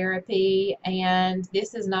music therapy, and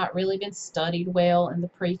this has not really been studied well in the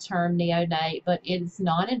preterm neonate, but it's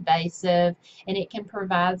non-invasive and it can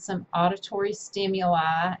provide some auditory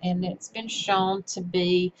stimuli, and it's been shown to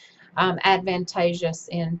be advantageous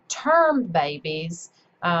in term babies.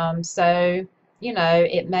 So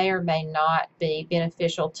it may or may not be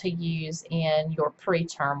beneficial to use in your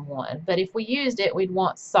preterm one. But if we used it, we'd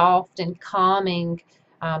want soft and calming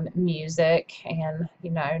music, and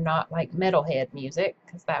not like metalhead music,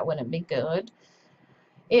 because that wouldn't be good.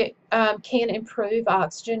 It can improve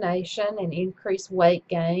oxygenation and increase weight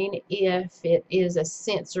gain if it is a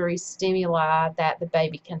sensory stimuli that the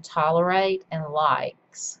baby can tolerate and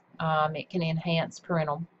likes. It can enhance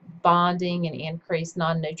parental bonding and increase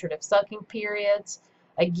non-nutritive sucking periods.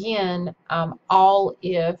 Again, all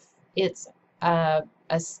if it's a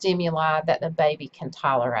stimuli that the baby can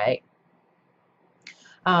tolerate.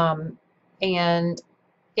 And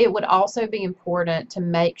it would also be important to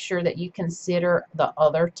make sure that you consider the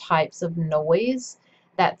other types of noise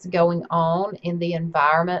that's going on in the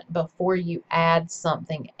environment before you add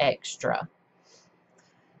something extra.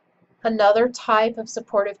 Another type of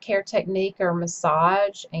supportive care technique are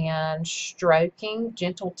massage and stroking,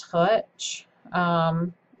 gentle touch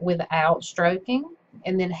without stroking,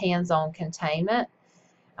 and then hands-on containment.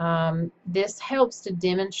 This helps to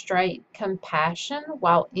demonstrate compassion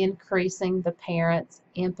while increasing the parent's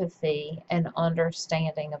empathy and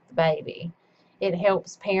understanding of the baby. It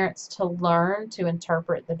helps parents to learn to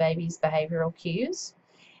interpret the baby's behavioral cues,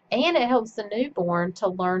 and it helps the newborn to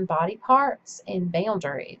learn body parts and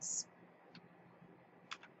boundaries.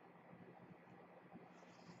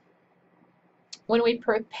 When we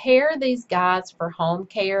prepare these guides for home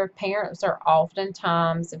care, parents are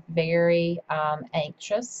oftentimes very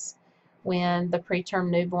anxious when the preterm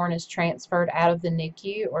newborn is transferred out of the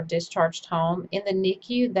NICU or discharged home. In the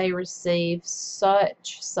NICU, they receive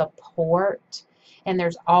such support, and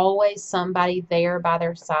there's always somebody there by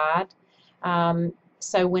their side.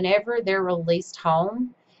 So whenever they're released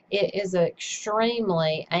home, it is an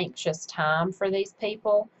extremely anxious time for these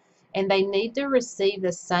people, and they need to receive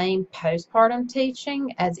the same postpartum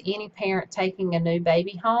teaching as any parent taking a new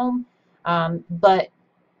baby home, but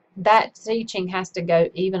that teaching has to go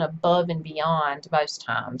even above and beyond most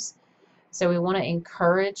times. So we want to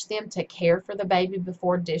encourage them to care for the baby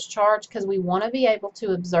before discharge, because we want to be able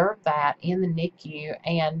to observe that in the NICU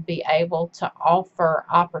and be able to offer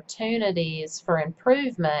opportunities for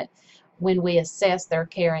improvement when we assess their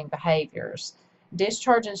caring behaviors.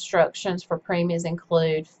 Discharge instructions for preemies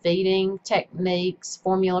include feeding techniques,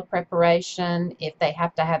 formula preparation, if they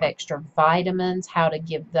have to have extra vitamins, how to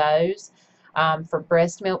give those. For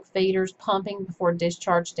breast milk feeders, pumping before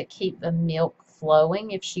discharge to keep the milk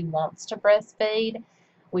flowing if she wants to breastfeed.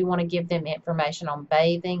 We want to give them information on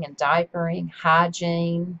bathing and diapering,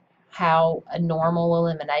 hygiene, how a normal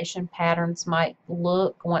elimination patterns might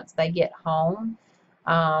look once they get home.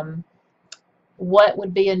 What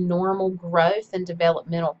would be a normal growth and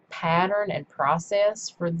developmental pattern and process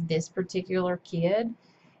for this particular kid,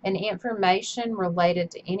 and information related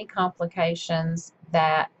to any complications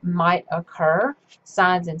that might occur,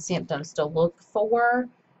 signs and symptoms to look for,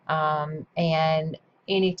 and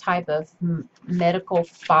any type of medical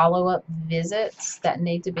follow-up visits that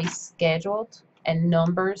need to be scheduled and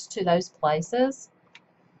numbers to those places.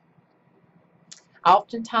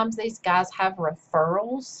 Oftentimes these guys have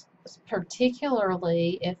referrals,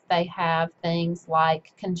 particularly if they have things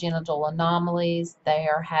like congenital anomalies, they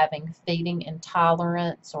are having feeding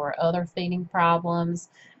intolerance or other feeding problems,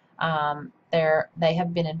 they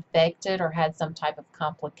have been infected or had some type of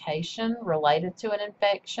complication related to an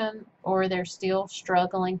infection, or they're still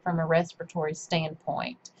struggling from a respiratory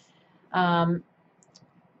standpoint.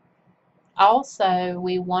 Also,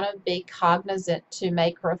 we want to be cognizant to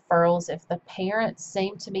make referrals if the parents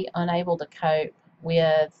seem to be unable to cope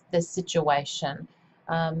with the situation,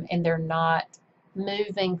 and they're not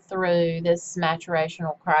moving through this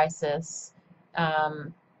maturational crisis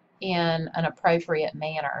in an appropriate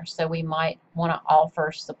manner. So we might want to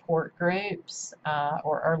offer support groups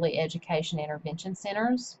or early education intervention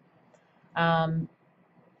centers.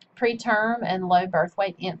 Preterm and low birth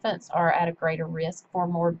weight infants are at a greater risk for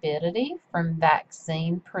morbidity from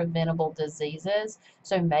vaccine preventable diseases.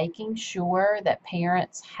 So making sure that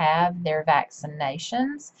parents have their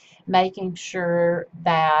vaccinations, making sure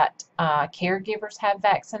that caregivers have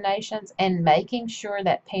vaccinations, and making sure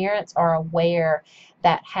that parents are aware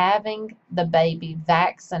that having the baby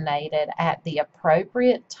vaccinated at the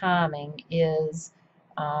appropriate timing is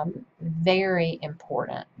very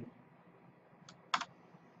important.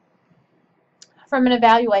 From an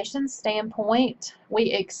evaluation standpoint,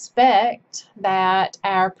 we expect that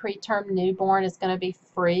our preterm newborn is going to be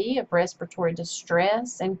free of respiratory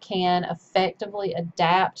distress and can effectively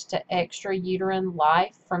adapt to extrauterine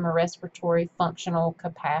life from a respiratory functional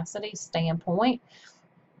capacity standpoint,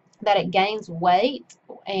 that it gains weight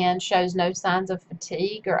and shows no signs of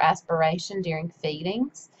fatigue or aspiration during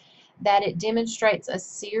feedings, that it demonstrates a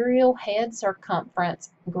serial head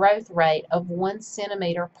circumference growth rate of 1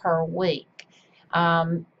 centimeter per week.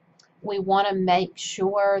 We want to make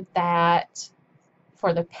sure that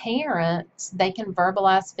for the parents, they can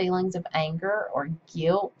verbalize feelings of anger or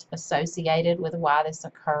guilt associated with why this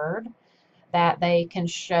occurred, that they can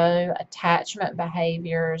show attachment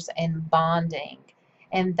behaviors and bonding,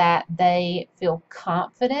 and that they feel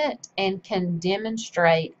confident and can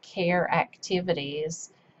demonstrate care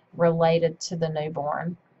activities related to the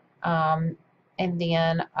newborn. And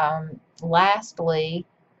then lastly,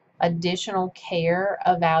 additional care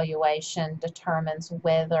evaluation determines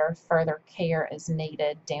whether further care is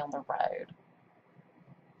needed down the road.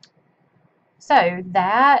 So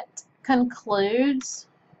that concludes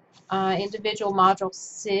individual module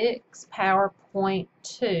 6, PowerPoint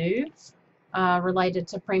 2, related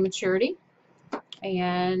to prematurity.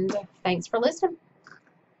 And thanks for listening.